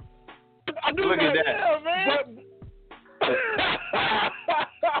 I knew Look that, at that. Yeah, man.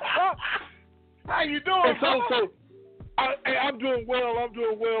 How you doing, I'm doing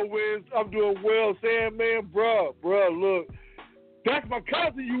well. Wiz. I'm doing well, Sandman, bro. Look, that's my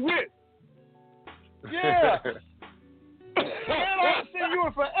cousin you with. Yeah. Man, I haven't seen you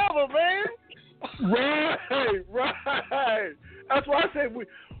in forever, man. Right. That's why I said we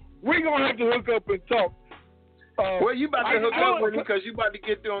gonna have to hook up and talk. Well, you about to hook up with me because you about to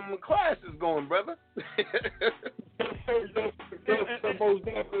get them classes going, brother. Most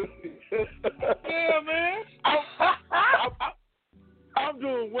definitely. Yeah, man. I'm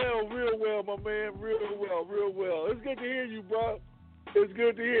doing well, real well, my man. Real well. It's good to hear you, bro. It's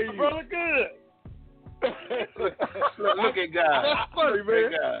good to hear you. Brother, good. Look at God. That's funny,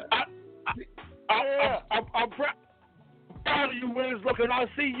 man. I'm proud of you, Wiz. Look, and I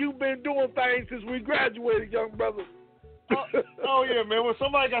see you've been doing things since we graduated, young brother. Oh yeah, man. Well,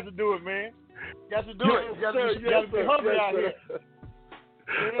 somebody got to do it, man. Got to do it. You got to be hungry out here.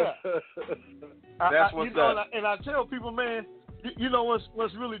 Yeah. That's what's up. And I tell people, man, you know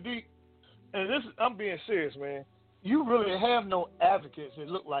what's really deep, and I'm being serious, man. You really have no advocates that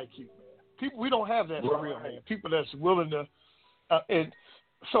look like you, man. People, we don't have that for real, man. People that's willing to, and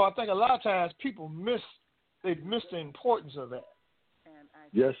so I think a lot of times people miss the importance of that.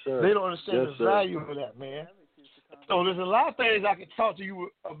 Yes, sir. They don't understand the value of that, man. So there's a lot of things I can talk to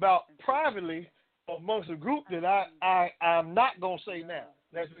you about privately amongst a group that I'm not gonna say now.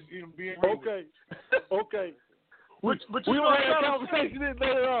 That's just being real. Okay. But we will have a conversation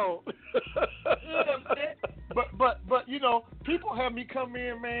later on. Yeah, man. But people have me come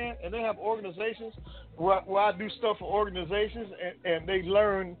in, man, and they have organizations where I do stuff for organizations, and they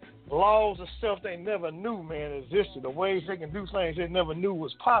learn laws and stuff they never knew, man, existed. The ways they can do things they never knew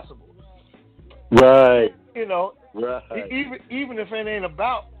was possible. Right. Right. Even if it ain't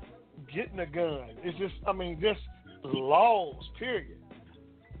about getting a gun, it's just laws. Period.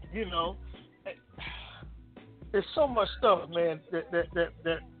 There's so much stuff, man,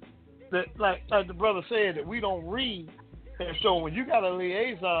 that like the brother said, that we don't read. And so when you got a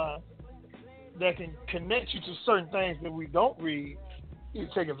liaison that can connect you to certain things that we don't read, you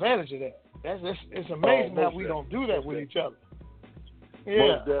take advantage of that. It's amazing how we don't do that with each other. Yeah.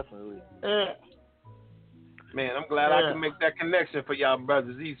 Most definitely. Yeah. Man, I'm glad I can make that connection for y'all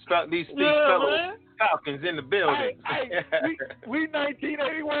brothers. These fellow Falcons in the building. We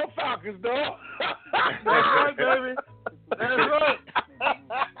 1981 Falcons, dog. That's right, baby. That's right.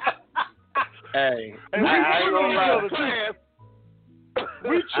 Hey, I ain't gonna lie.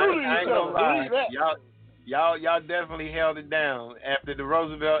 We truly I ain't gonna lie. Y'all definitely held it down after the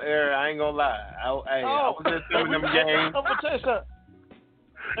Roosevelt era. I ain't gonna lie. I was just doing them games. I'm gonna tell you something.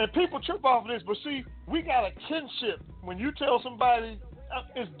 And people trip off of this, but see, we got a kinship. When you tell somebody,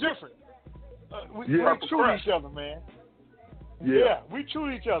 it's different. We treat each other, man. Yeah, we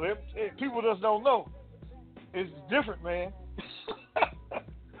treat each other. People just don't know. It's different, man.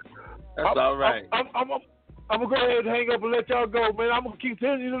 That's all right. I'm gonna go ahead and hang up and let y'all go, man. I'm gonna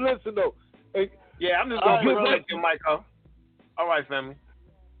continue to listen though. Yeah, I'm just gonna put you, Michael. All right, family.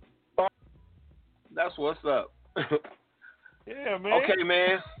 That's what's up. Yeah, man. Okay,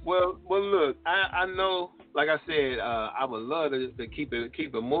 man. Well, look, I know, like I said, I would love to keep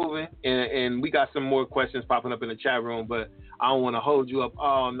it moving, and we got some more questions popping up in the chat room, but I don't want to hold you up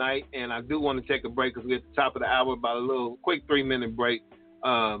all night, and I do want to take a break because we're at the top of the hour, about a little quick 3-minute break.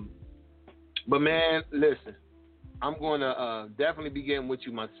 But man, listen, I'm going to definitely be getting with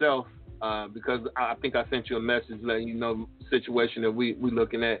you myself because I think I sent you a message letting you know the situation that we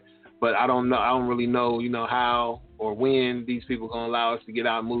looking at. but I don't know. I don't really know, how or when these people are gonna allow us to get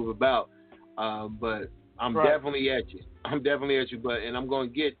out and move about. But I'm definitely at you. And I'm gonna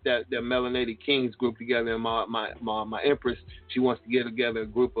get that Melanated Kings group together. And my Empress, she wants to get together a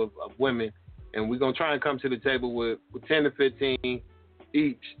group of women, and we're gonna try and come to the table with 10 to 15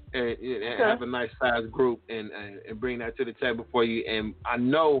 each, and have a nice size group, and bring that to the table for you. And I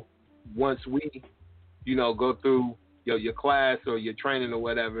know once we, go through your class or your training or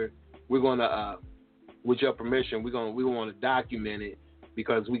whatever, we're gonna, with your permission, we want to document it,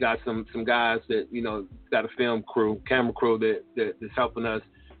 because we got some guys that got a camera crew that's helping us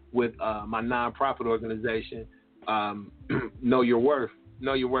with my nonprofit organization,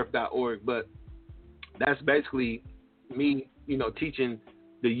 knowyourworth.org. But that's basically me, teaching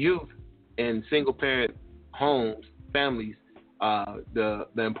the youth in single parent homes, families, the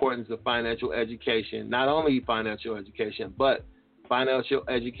importance of financial education. Not only financial education, but financial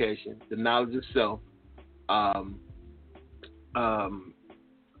education, the knowledge of self.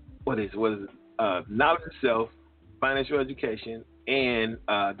 Knowledge of self, financial education, and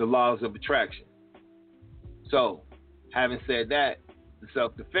the laws of attraction. So, having said that, the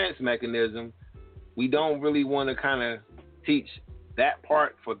self-defense mechanism, we don't really want to kind of teach that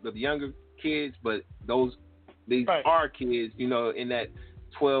part for the younger kids, but these are kids, in that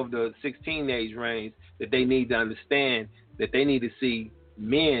 12 to 16 age range, that they need to understand that they need to see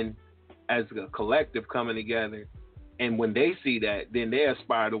men as a collective coming together. And when they see that, then they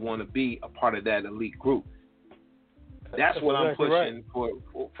aspire to want to be a part of that elite group. That's what I'm pushing for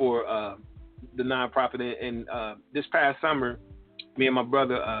the nonprofit. And this past summer, me and my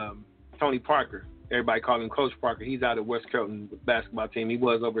brother, Tony Parker, everybody call him Coach Parker. He's out at West Kelton basketball team. He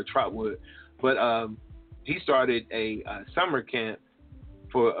was over at Trotwood. But he started a summer camp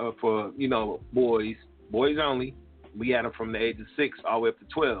for boys only. We had them from the age of 6 all the way up to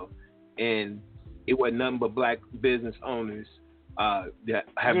 12. And it wasn't nothing but black business owners that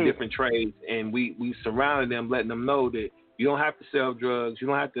have different trades, and we surrounded them, letting them know that you don't have to sell drugs, you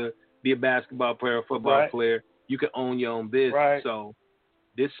don't have to be a basketball player or football player. You can own your own business. So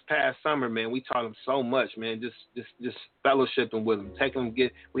this past summer, man, we taught them so much, man. Just fellowshipping with them,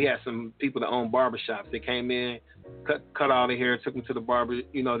 we had some people that own barbershops. They came in, cut all their hair, took them to the barber,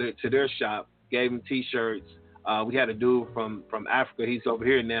 to their shop, gave them T-shirts. We had a dude from Africa. He's over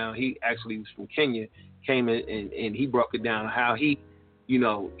here now. He actually was from Kenya. Came in and he broke it down how he,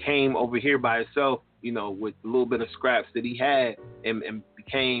 came over here by himself, with a little bit of scraps that he had, and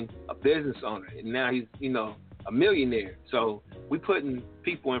became a business owner. And now he's, a millionaire. So we putting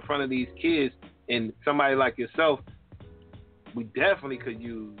people in front of these kids, and somebody like yourself, we definitely could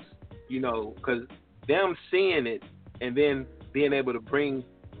use, because them seeing it and then being able to bring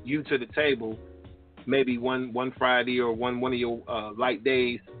you to the table, maybe one Friday or one of your light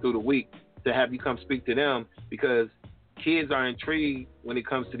days through the week, to have you come speak to them, because kids are intrigued when it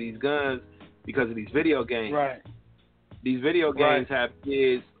comes to these guns because of these video games. Right. These video games have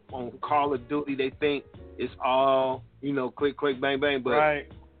kids on Call of Duty. They think it's all, click, click, bang, bang, but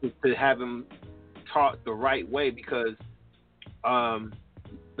to have them taught the right way, because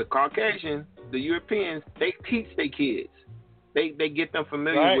the Caucasian, the Europeans, they teach their kids. They get them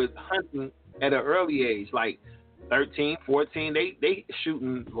familiar with hunting at an early age, like 13, 14, they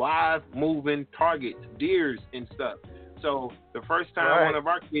shooting live moving targets, deers and stuff. So the first time one of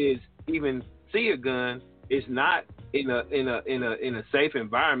our kids even see a gun, it's not in a safe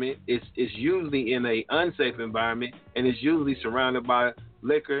environment. It's usually in a unsafe environment, and it's usually surrounded by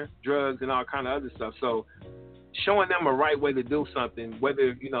liquor, drugs, and all kind of other stuff. So showing them a right way to do something,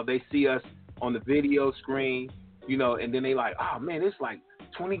 whether they see us on the video screen, and then they like, oh man, it's like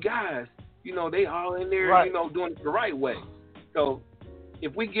 20 guys. They all in there, doing it the right way. So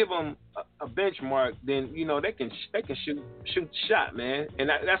if we give them a benchmark, then they can shoot the shot, man. And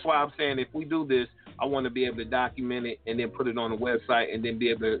that's why I'm saying, if we do this, I want to be able to document it and then put it on the website, and then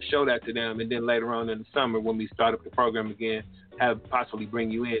be able to show that to them. And then later on in the summer, when we start up the program again, have possibly bring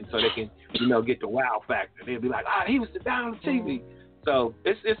you in so they can get the wow factor. They'll be like, he was down on TV. So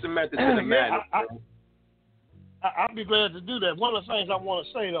it's a method to the madness. I'd be glad to do that. One of the things I want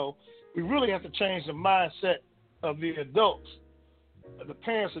to say, though, we really have to change the mindset of the adults, the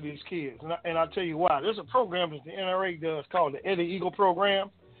parents of these kids. And I'll tell you why. There's a program that the NRA does called the Eddie Eagle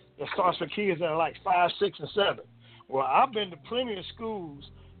program that starts for kids that are like 5, 6, and 7. Well, I've been to plenty of schools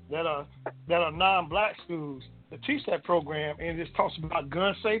that are non-black schools that teach that program, and it talks about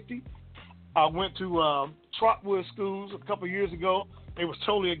gun safety. I went to Trotwood schools a couple of years ago. They was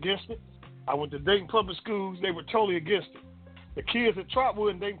totally against it. I went to Dayton Public Schools. They were totally against it. The kids at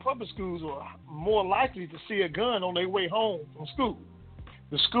Trotwood and Dayton Public Schools were more likely to see a gun on their way home from school.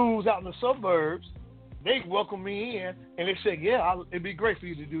 the schools out in the suburbs, they welcome me in, and they say, yeah, it'd be great for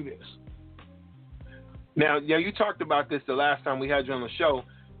you to do this. Now, you talked about this the last time we had you on the show.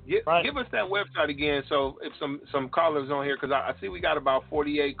 Give us that website again, so if some callers on here, because I see we got about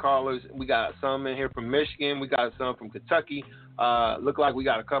 48 callers. We got some in here from Michigan. We got some from Kentucky. Look like we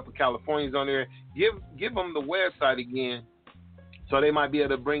got a couple of Californians on there. Give them the website again, so they might be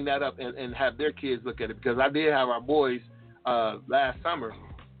able to bring that up and have their kids look at it. Because I did have our boys last summer.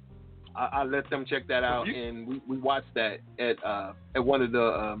 I let them check that out, and we watched that at one of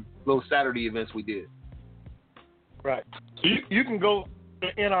the little Saturday events we did. Right. So you can go to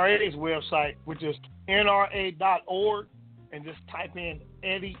NRA's website, which is nra.org, and just type in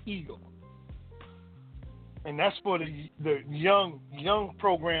Eddie Eagle. And that's for the young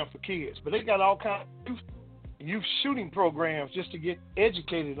program for kids. But they got all kinds of youth shooting programs just to get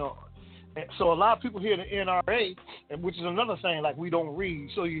educated on. And so a lot of people hear the NRA, which is another thing, like we don't read.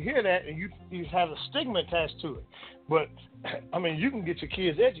 So you hear that, and you have a stigma attached to it. But, I mean, you can get your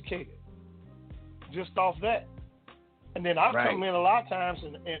kids educated just off that. And then I come in a lot of times,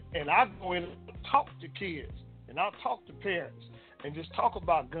 and I go in and talk to kids, and I'll talk to parents, and just talk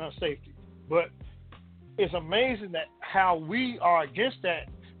about gun safety. But it's amazing that how we are against that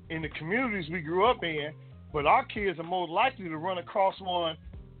in the communities we grew up in, but our kids are more likely to run across one,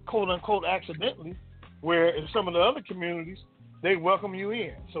 quote unquote, accidentally, where in some of the other communities, they welcome you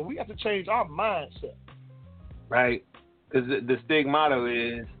in. So we have to change our mindset. Right. Because the stigmata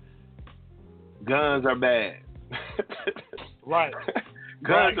is guns are bad. Right.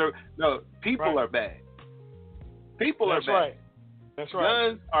 Guns people are bad. People are bad. Right. That's right.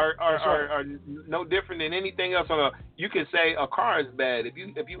 Guns are no different than anything else. You can say a car is bad. If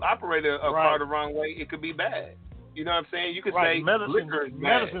you operate a car the wrong way, it could be bad. You know what I'm saying? You could say liquor is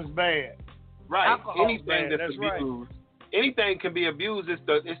bad. Medicine's bad. Right. Alcohol's anything bad. that's abused. Anything can be abused. It's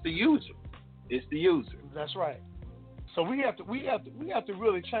the user. It's the user. That's right. So we have to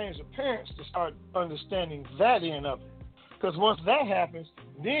really change the parents to start understanding that end of it. Because once that happens,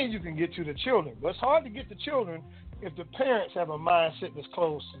 then you can get to the children. But it's hard to get to children if the parents have a mindset that's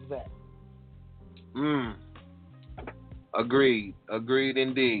close to that. Agreed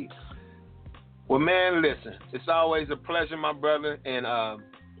indeed. Well, man, listen, it's always a pleasure, my brother. And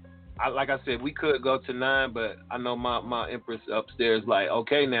like I said, we could go to 9, but I know my empress upstairs like,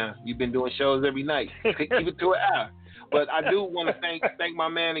 okay, now you've been doing shows every night. Keep it to an hour. But I do want to thank my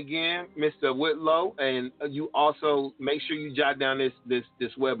man again, Mr. Whitlow, and you also make sure you jot down this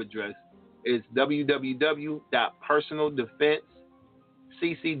web address. It's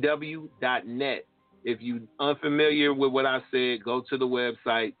www.personaldefenseccw.net. If you're unfamiliar with what I said, go to the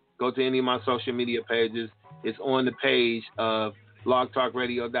website. Go to any of my social media pages. It's on the page of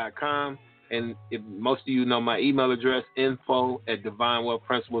blogtalkradio.com. And if most of you know my email address,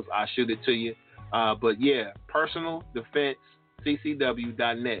 info@divinewealthprinciples, I'll shoot it to you. But yeah,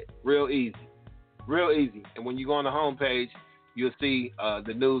 personaldefenseccw.net. Real easy. And when you go on the homepage, you'll see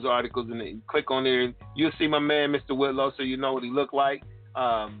the news articles, and then click on there, and you'll see my man, Mr. Whitlow, so you know what he looked like.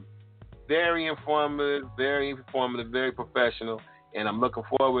 Very informative, very professional, and I'm looking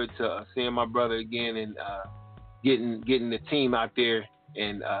forward to seeing my brother again and getting the team out there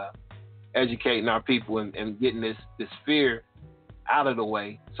and educating our people and getting this fear out of the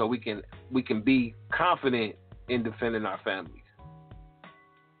way, so we can be confident in defending our families.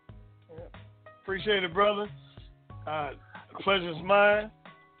 Appreciate it, brother. Pleasure's mine.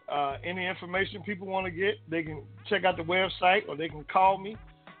 Any information people want to get, they can check out the website, or they can call me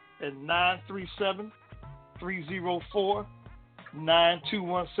at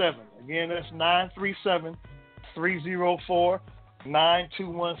 937-304-9217. Again, that's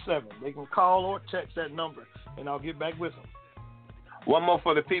 937-304-9217. They can call or text that number, and I'll get back with them. One more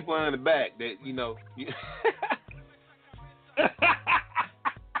for the people in the back that, you know.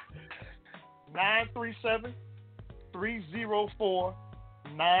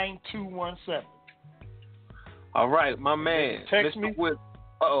 937-304-9217. All right, my man. Text me. Hold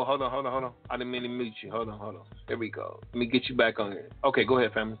on. I didn't mean to mute you. Hold on. There we go. Let me get you back on here. Okay, go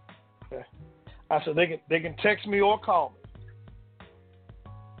ahead, family. Okay. I said they can text me or call me.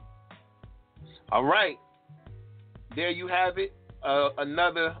 All right. There you have it.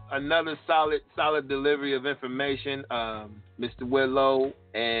 Another solid delivery of information, Mr. Whitlow,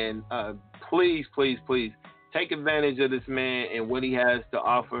 and please take advantage of this man and what he has to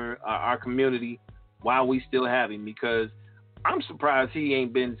offer our community while we still have him, because I'm surprised he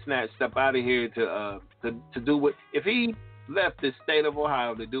ain't been snatched up out of here to do what, if he left the state of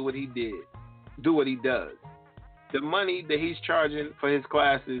Ohio to do what he does, the money that he's charging for his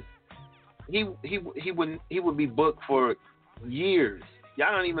classes, he would be booked for years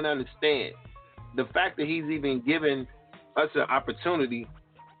Y'all don't even understand the fact that he's even given us an opportunity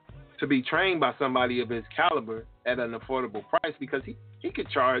to be trained by somebody of his caliber at an affordable price, because he could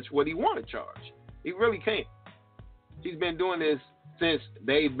charge what he want to charge. He really can't. He's been doing this since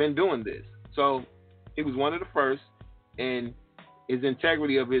they've been doing this. So he was one of the first, and his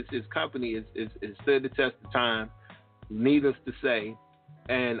integrity of his company is stood the test of time, needless to say.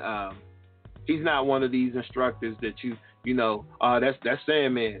 And he's not one of these instructors that you know, that's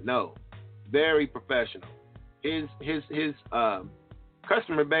Sandman. No, very professional. His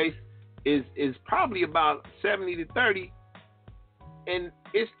customer base is probably about 70 to 30, and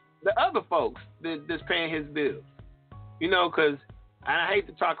it's the other folks that's paying his bills. You know, because I hate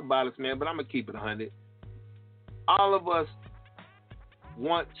to talk about us, man, but I'm gonna keep it 100. All of us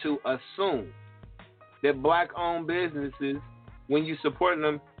want to assume that black-owned businesses, when you supporting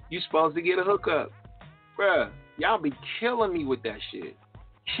them, you're supposed to get a hookup. Bruh, y'all be killing me with that shit.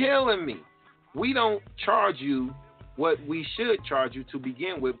 Killing me. We don't charge you what we should charge you to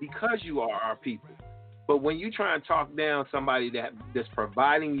begin with because you are our people. But when you try and talk down somebody that's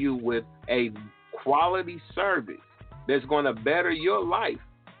providing you with a quality service that's going to better your life,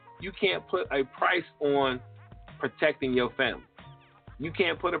 you can't put a price on protecting your family. You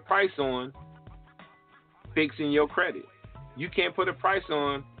can't put a price on fixing your credit. You can't put a price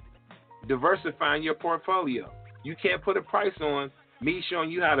on diversifying your portfolio. You can't put a price on me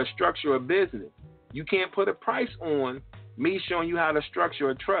showing you how to structure a business. You can't put a price on me showing you how to structure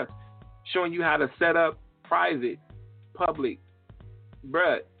a trust, showing you how to set up private, public.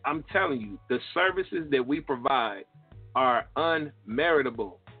 Bruh, I'm telling you, the services that we provide are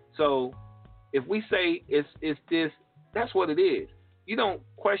unmeritable. So if we say it's this, that's what it is. You don't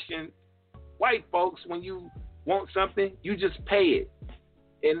question white folks when you want something, you just pay it.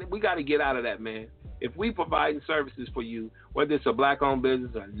 And we got to get out of that, man. If we providing services for you, whether it's a black-owned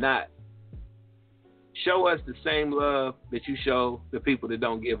business or not, show us the same love that you show the people that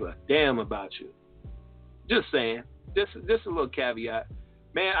don't give a damn about you. Just saying. Just a little caveat.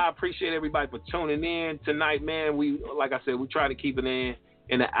 Man, I appreciate everybody for tuning in tonight, man. Like I said, we try to keep it in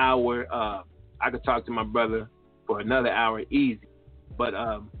an hour. I could talk to my brother for another hour easy. But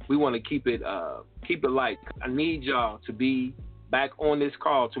we want to keep it light. I need y'all to be back on this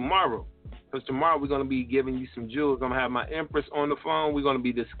call tomorrow, because tomorrow we're going to be giving you some jewels. I'm going to have my Empress on the phone. We're going to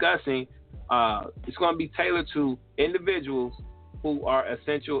be discussing. It's going to be tailored to individuals who are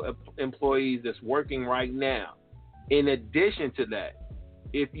essential employees that's working right now. In addition to that,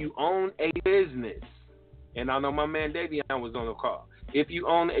 if you own a business, and I know my man Davion was on the call. If you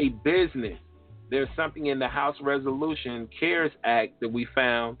own a business, there's something in the House Resolution CARES Act that we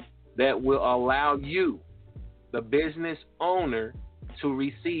found that will allow you, the business owner, to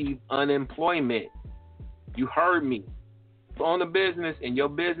receive unemployment. You heard me. If you own a business and your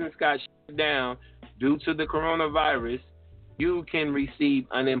business got shut down due to the coronavirus, you can receive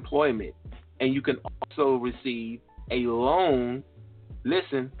unemployment. And you can also receive a loan.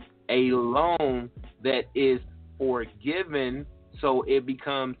 Listen, a loan that is forgiven, so it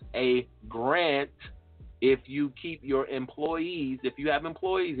becomes a grant. If you keep your employees, if you have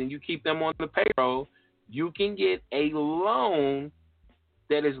employees and you keep them on the payroll, you can get a loan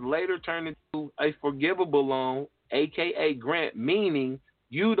that is later turned into a forgivable loan, aka grant, meaning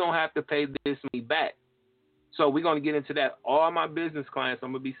you don't have to pay this money back. So we're going to get into that. All my business clients,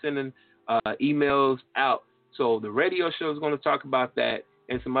 I'm going to be sending emails out. So the radio show is going to talk about that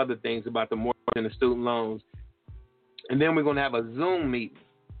and some other things about the mortgage and the student loans. And then we're going to have a Zoom meeting.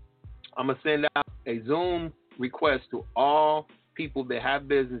 I'm going to send out a Zoom request to all people that have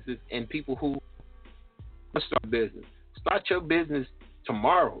businesses and people who start a business. Start your business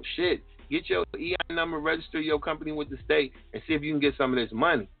tomorrow. Shit. Get your EIN number, register your company with the state, and see if you can get some of this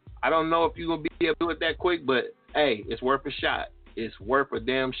money. I don't know if you're going to be able to do it that quick, but, hey, it's worth a shot. It's worth a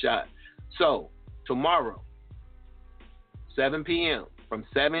damn shot. So, tomorrow, 7 p.m., from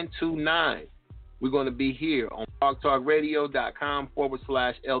 7 to 9, we're going to be here on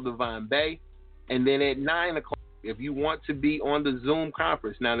blogtalkradio.com/El Divine And then at 9 o'clock, if you want to be on the Zoom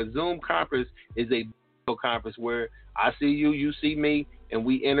conference. Now, the Zoom conference is a video conference where I see you, you see me, and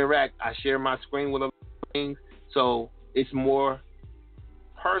we interact. I share my screen with other things. So it's more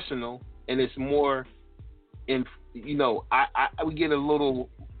personal, and it's more, we get a little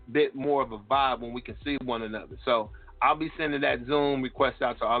bit more of a vibe when we can see one another. So I'll be sending that Zoom request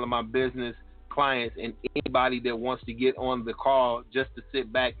out to all of my business clients and anybody that wants to get on the call just to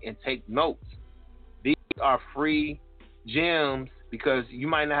sit back and take notes. These are free gems because you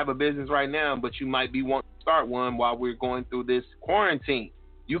might not have a business right now, but you might be wanting to start one while we're going through this quarantine.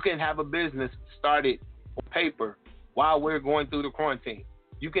 You can have a business started on paper while we're going through the quarantine.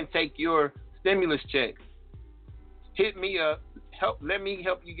 You can take your stimulus check, hit me up, let me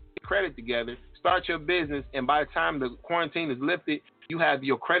help you get your credit together, start your business, and by the time the quarantine is lifted, you have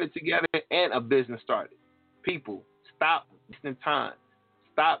your credit together and a business started. People, stop wasting time.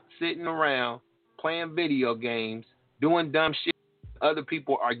 Stop sitting around playing video games, doing dumb shit. Other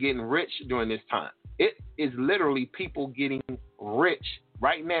people are getting rich during this time. It is literally people getting rich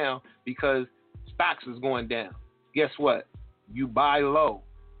right now because stocks is going down. Guess what? You buy low.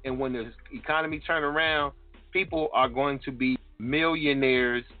 And when the economy turn around, people are going to be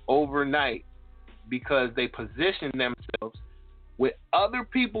millionaires overnight because they position themselves with other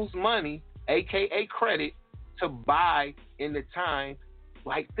people's money, aka credit, to buy in the time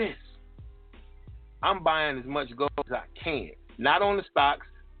like this. I'm buying as much gold as I can. Not on the stocks.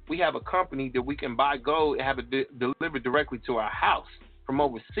 We have a company that we can buy gold and have it delivered directly to our house from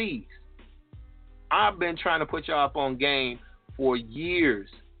overseas. I've been trying to put y'all up on game for years.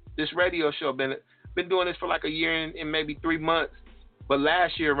 This radio show been doing this for like a year and maybe 3 months. But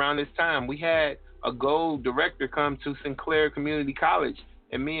last year around this time, we had a gold director come to Sinclair Community College,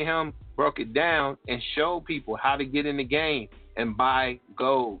 and me and him broke it down and showed people how to get in the game and buy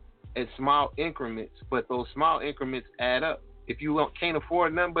gold in small increments. But those small increments add up. If you can't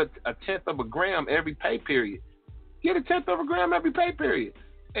afford nothing but a tenth of a gram every pay period, get a tenth of a gram every pay period.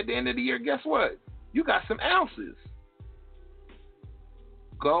 At the end of the year, guess what? You got some ounces.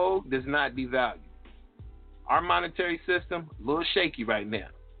 Gold does not devalue. Our monetary system, a little shaky right now.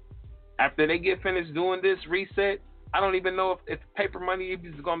 After they get finished doing this reset, I don't even know if paper money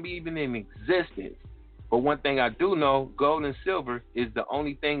is going to be even in existence. But one thing I do know, gold and silver is the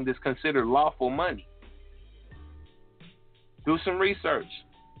only thing that's considered lawful money. Do some research.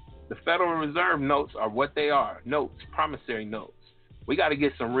 The Federal Reserve notes are what they are. Notes, promissory notes. We got to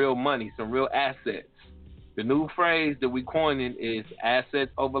get some real money, some real assets. The new phrase that we coining is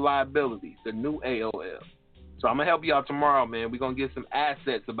assets over liabilities, the new AOL. So I'm going to help you out tomorrow, man. We're going to get some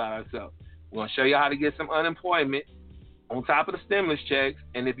assets about ourselves. We're going to show you how to get some unemployment on top of the stimulus checks.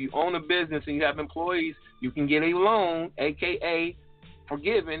 And if you own a business and you have employees, you can get a loan, a.k.a.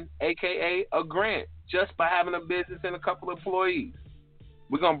 forgiven, a.k.a. a grant, just by having a business and a couple of employees.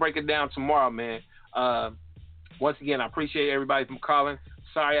 We're going to break it down tomorrow, man. Once again, I appreciate everybody from calling.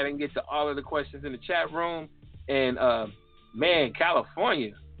 Sorry I didn't get to all of the questions in the chat room. And, man,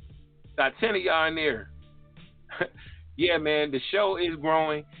 California, got 10 of y'all in there. Yeah, man, the show is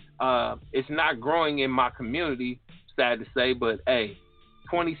growing. It's not growing in my community, sad to say, but, hey,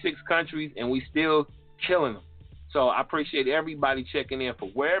 26 countries, and we still killing them. So I appreciate everybody checking in for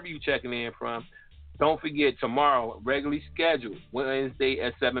wherever you're checking in from. Don't forget, tomorrow, regularly scheduled, Wednesday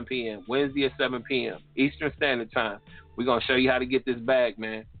at 7 p.m. Wednesday at 7 p.m. Eastern Standard Time. We're going to show you how to get this bag,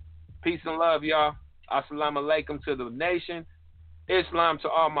 man. Peace and love, y'all. Assalamu alaikum to the nation. Islam to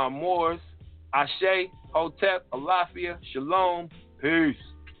all my Moors. Ashe, Hotep, Alafia, Shalom. Peace.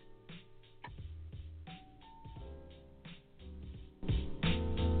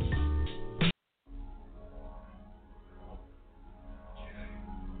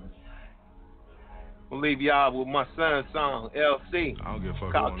 We'll leave y'all with my son's song, LC. I don't give a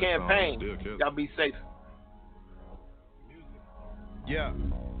fuck called Campaign. Y'all be safe. Yeah.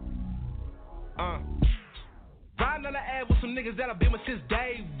 Riding on the ad with some niggas that I've been with since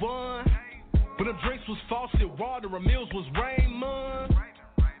day one. When them drinks was faucet water and meals was Raymond.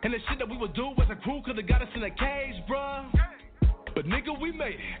 And the shit that we would do as a crew could've got us in a cage, bruh. But nigga, we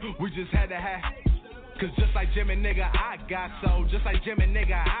made it. We just had to have. Cause just like Jimmy nigga, I got sold. Just like Jimmy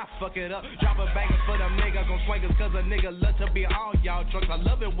nigga, I fuck it up. Drop a banger for them niggas on swingers. Cause a nigga love to be all y'all trucks. I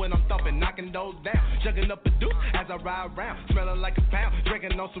love it when I'm thumping, knocking those down. Chugging up a deuce as I ride around. Smelling like a pound,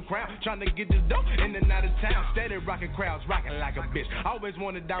 drinking on some crown. Trying to get this dope in and out of town. Steady rocking crowds, rocking like a bitch. Always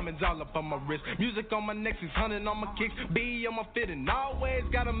wanted diamonds all up on my wrist. Music on my neck, 600 on my kicks. B on my fit, and always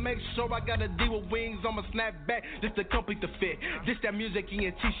gotta make sure I got a D with wings on my snapback. Just to complete the fit. This that music in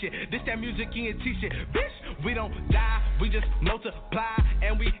your t-shirt. This that music in your t-shirt. Bitch, we don't die, we just multiply,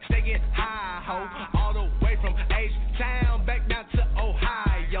 and we stay getting high, ho. All the way from H-Town back down to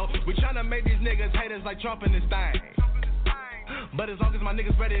Ohio. We tryna make these niggas haters like Trump in this thing. But as long as my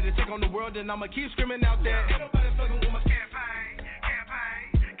niggas ready to take on the world, then I'ma keep screaming out there. Ain't nobody fucking with my campaign.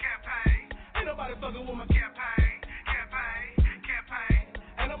 Ain't nobody fucking with my campaign.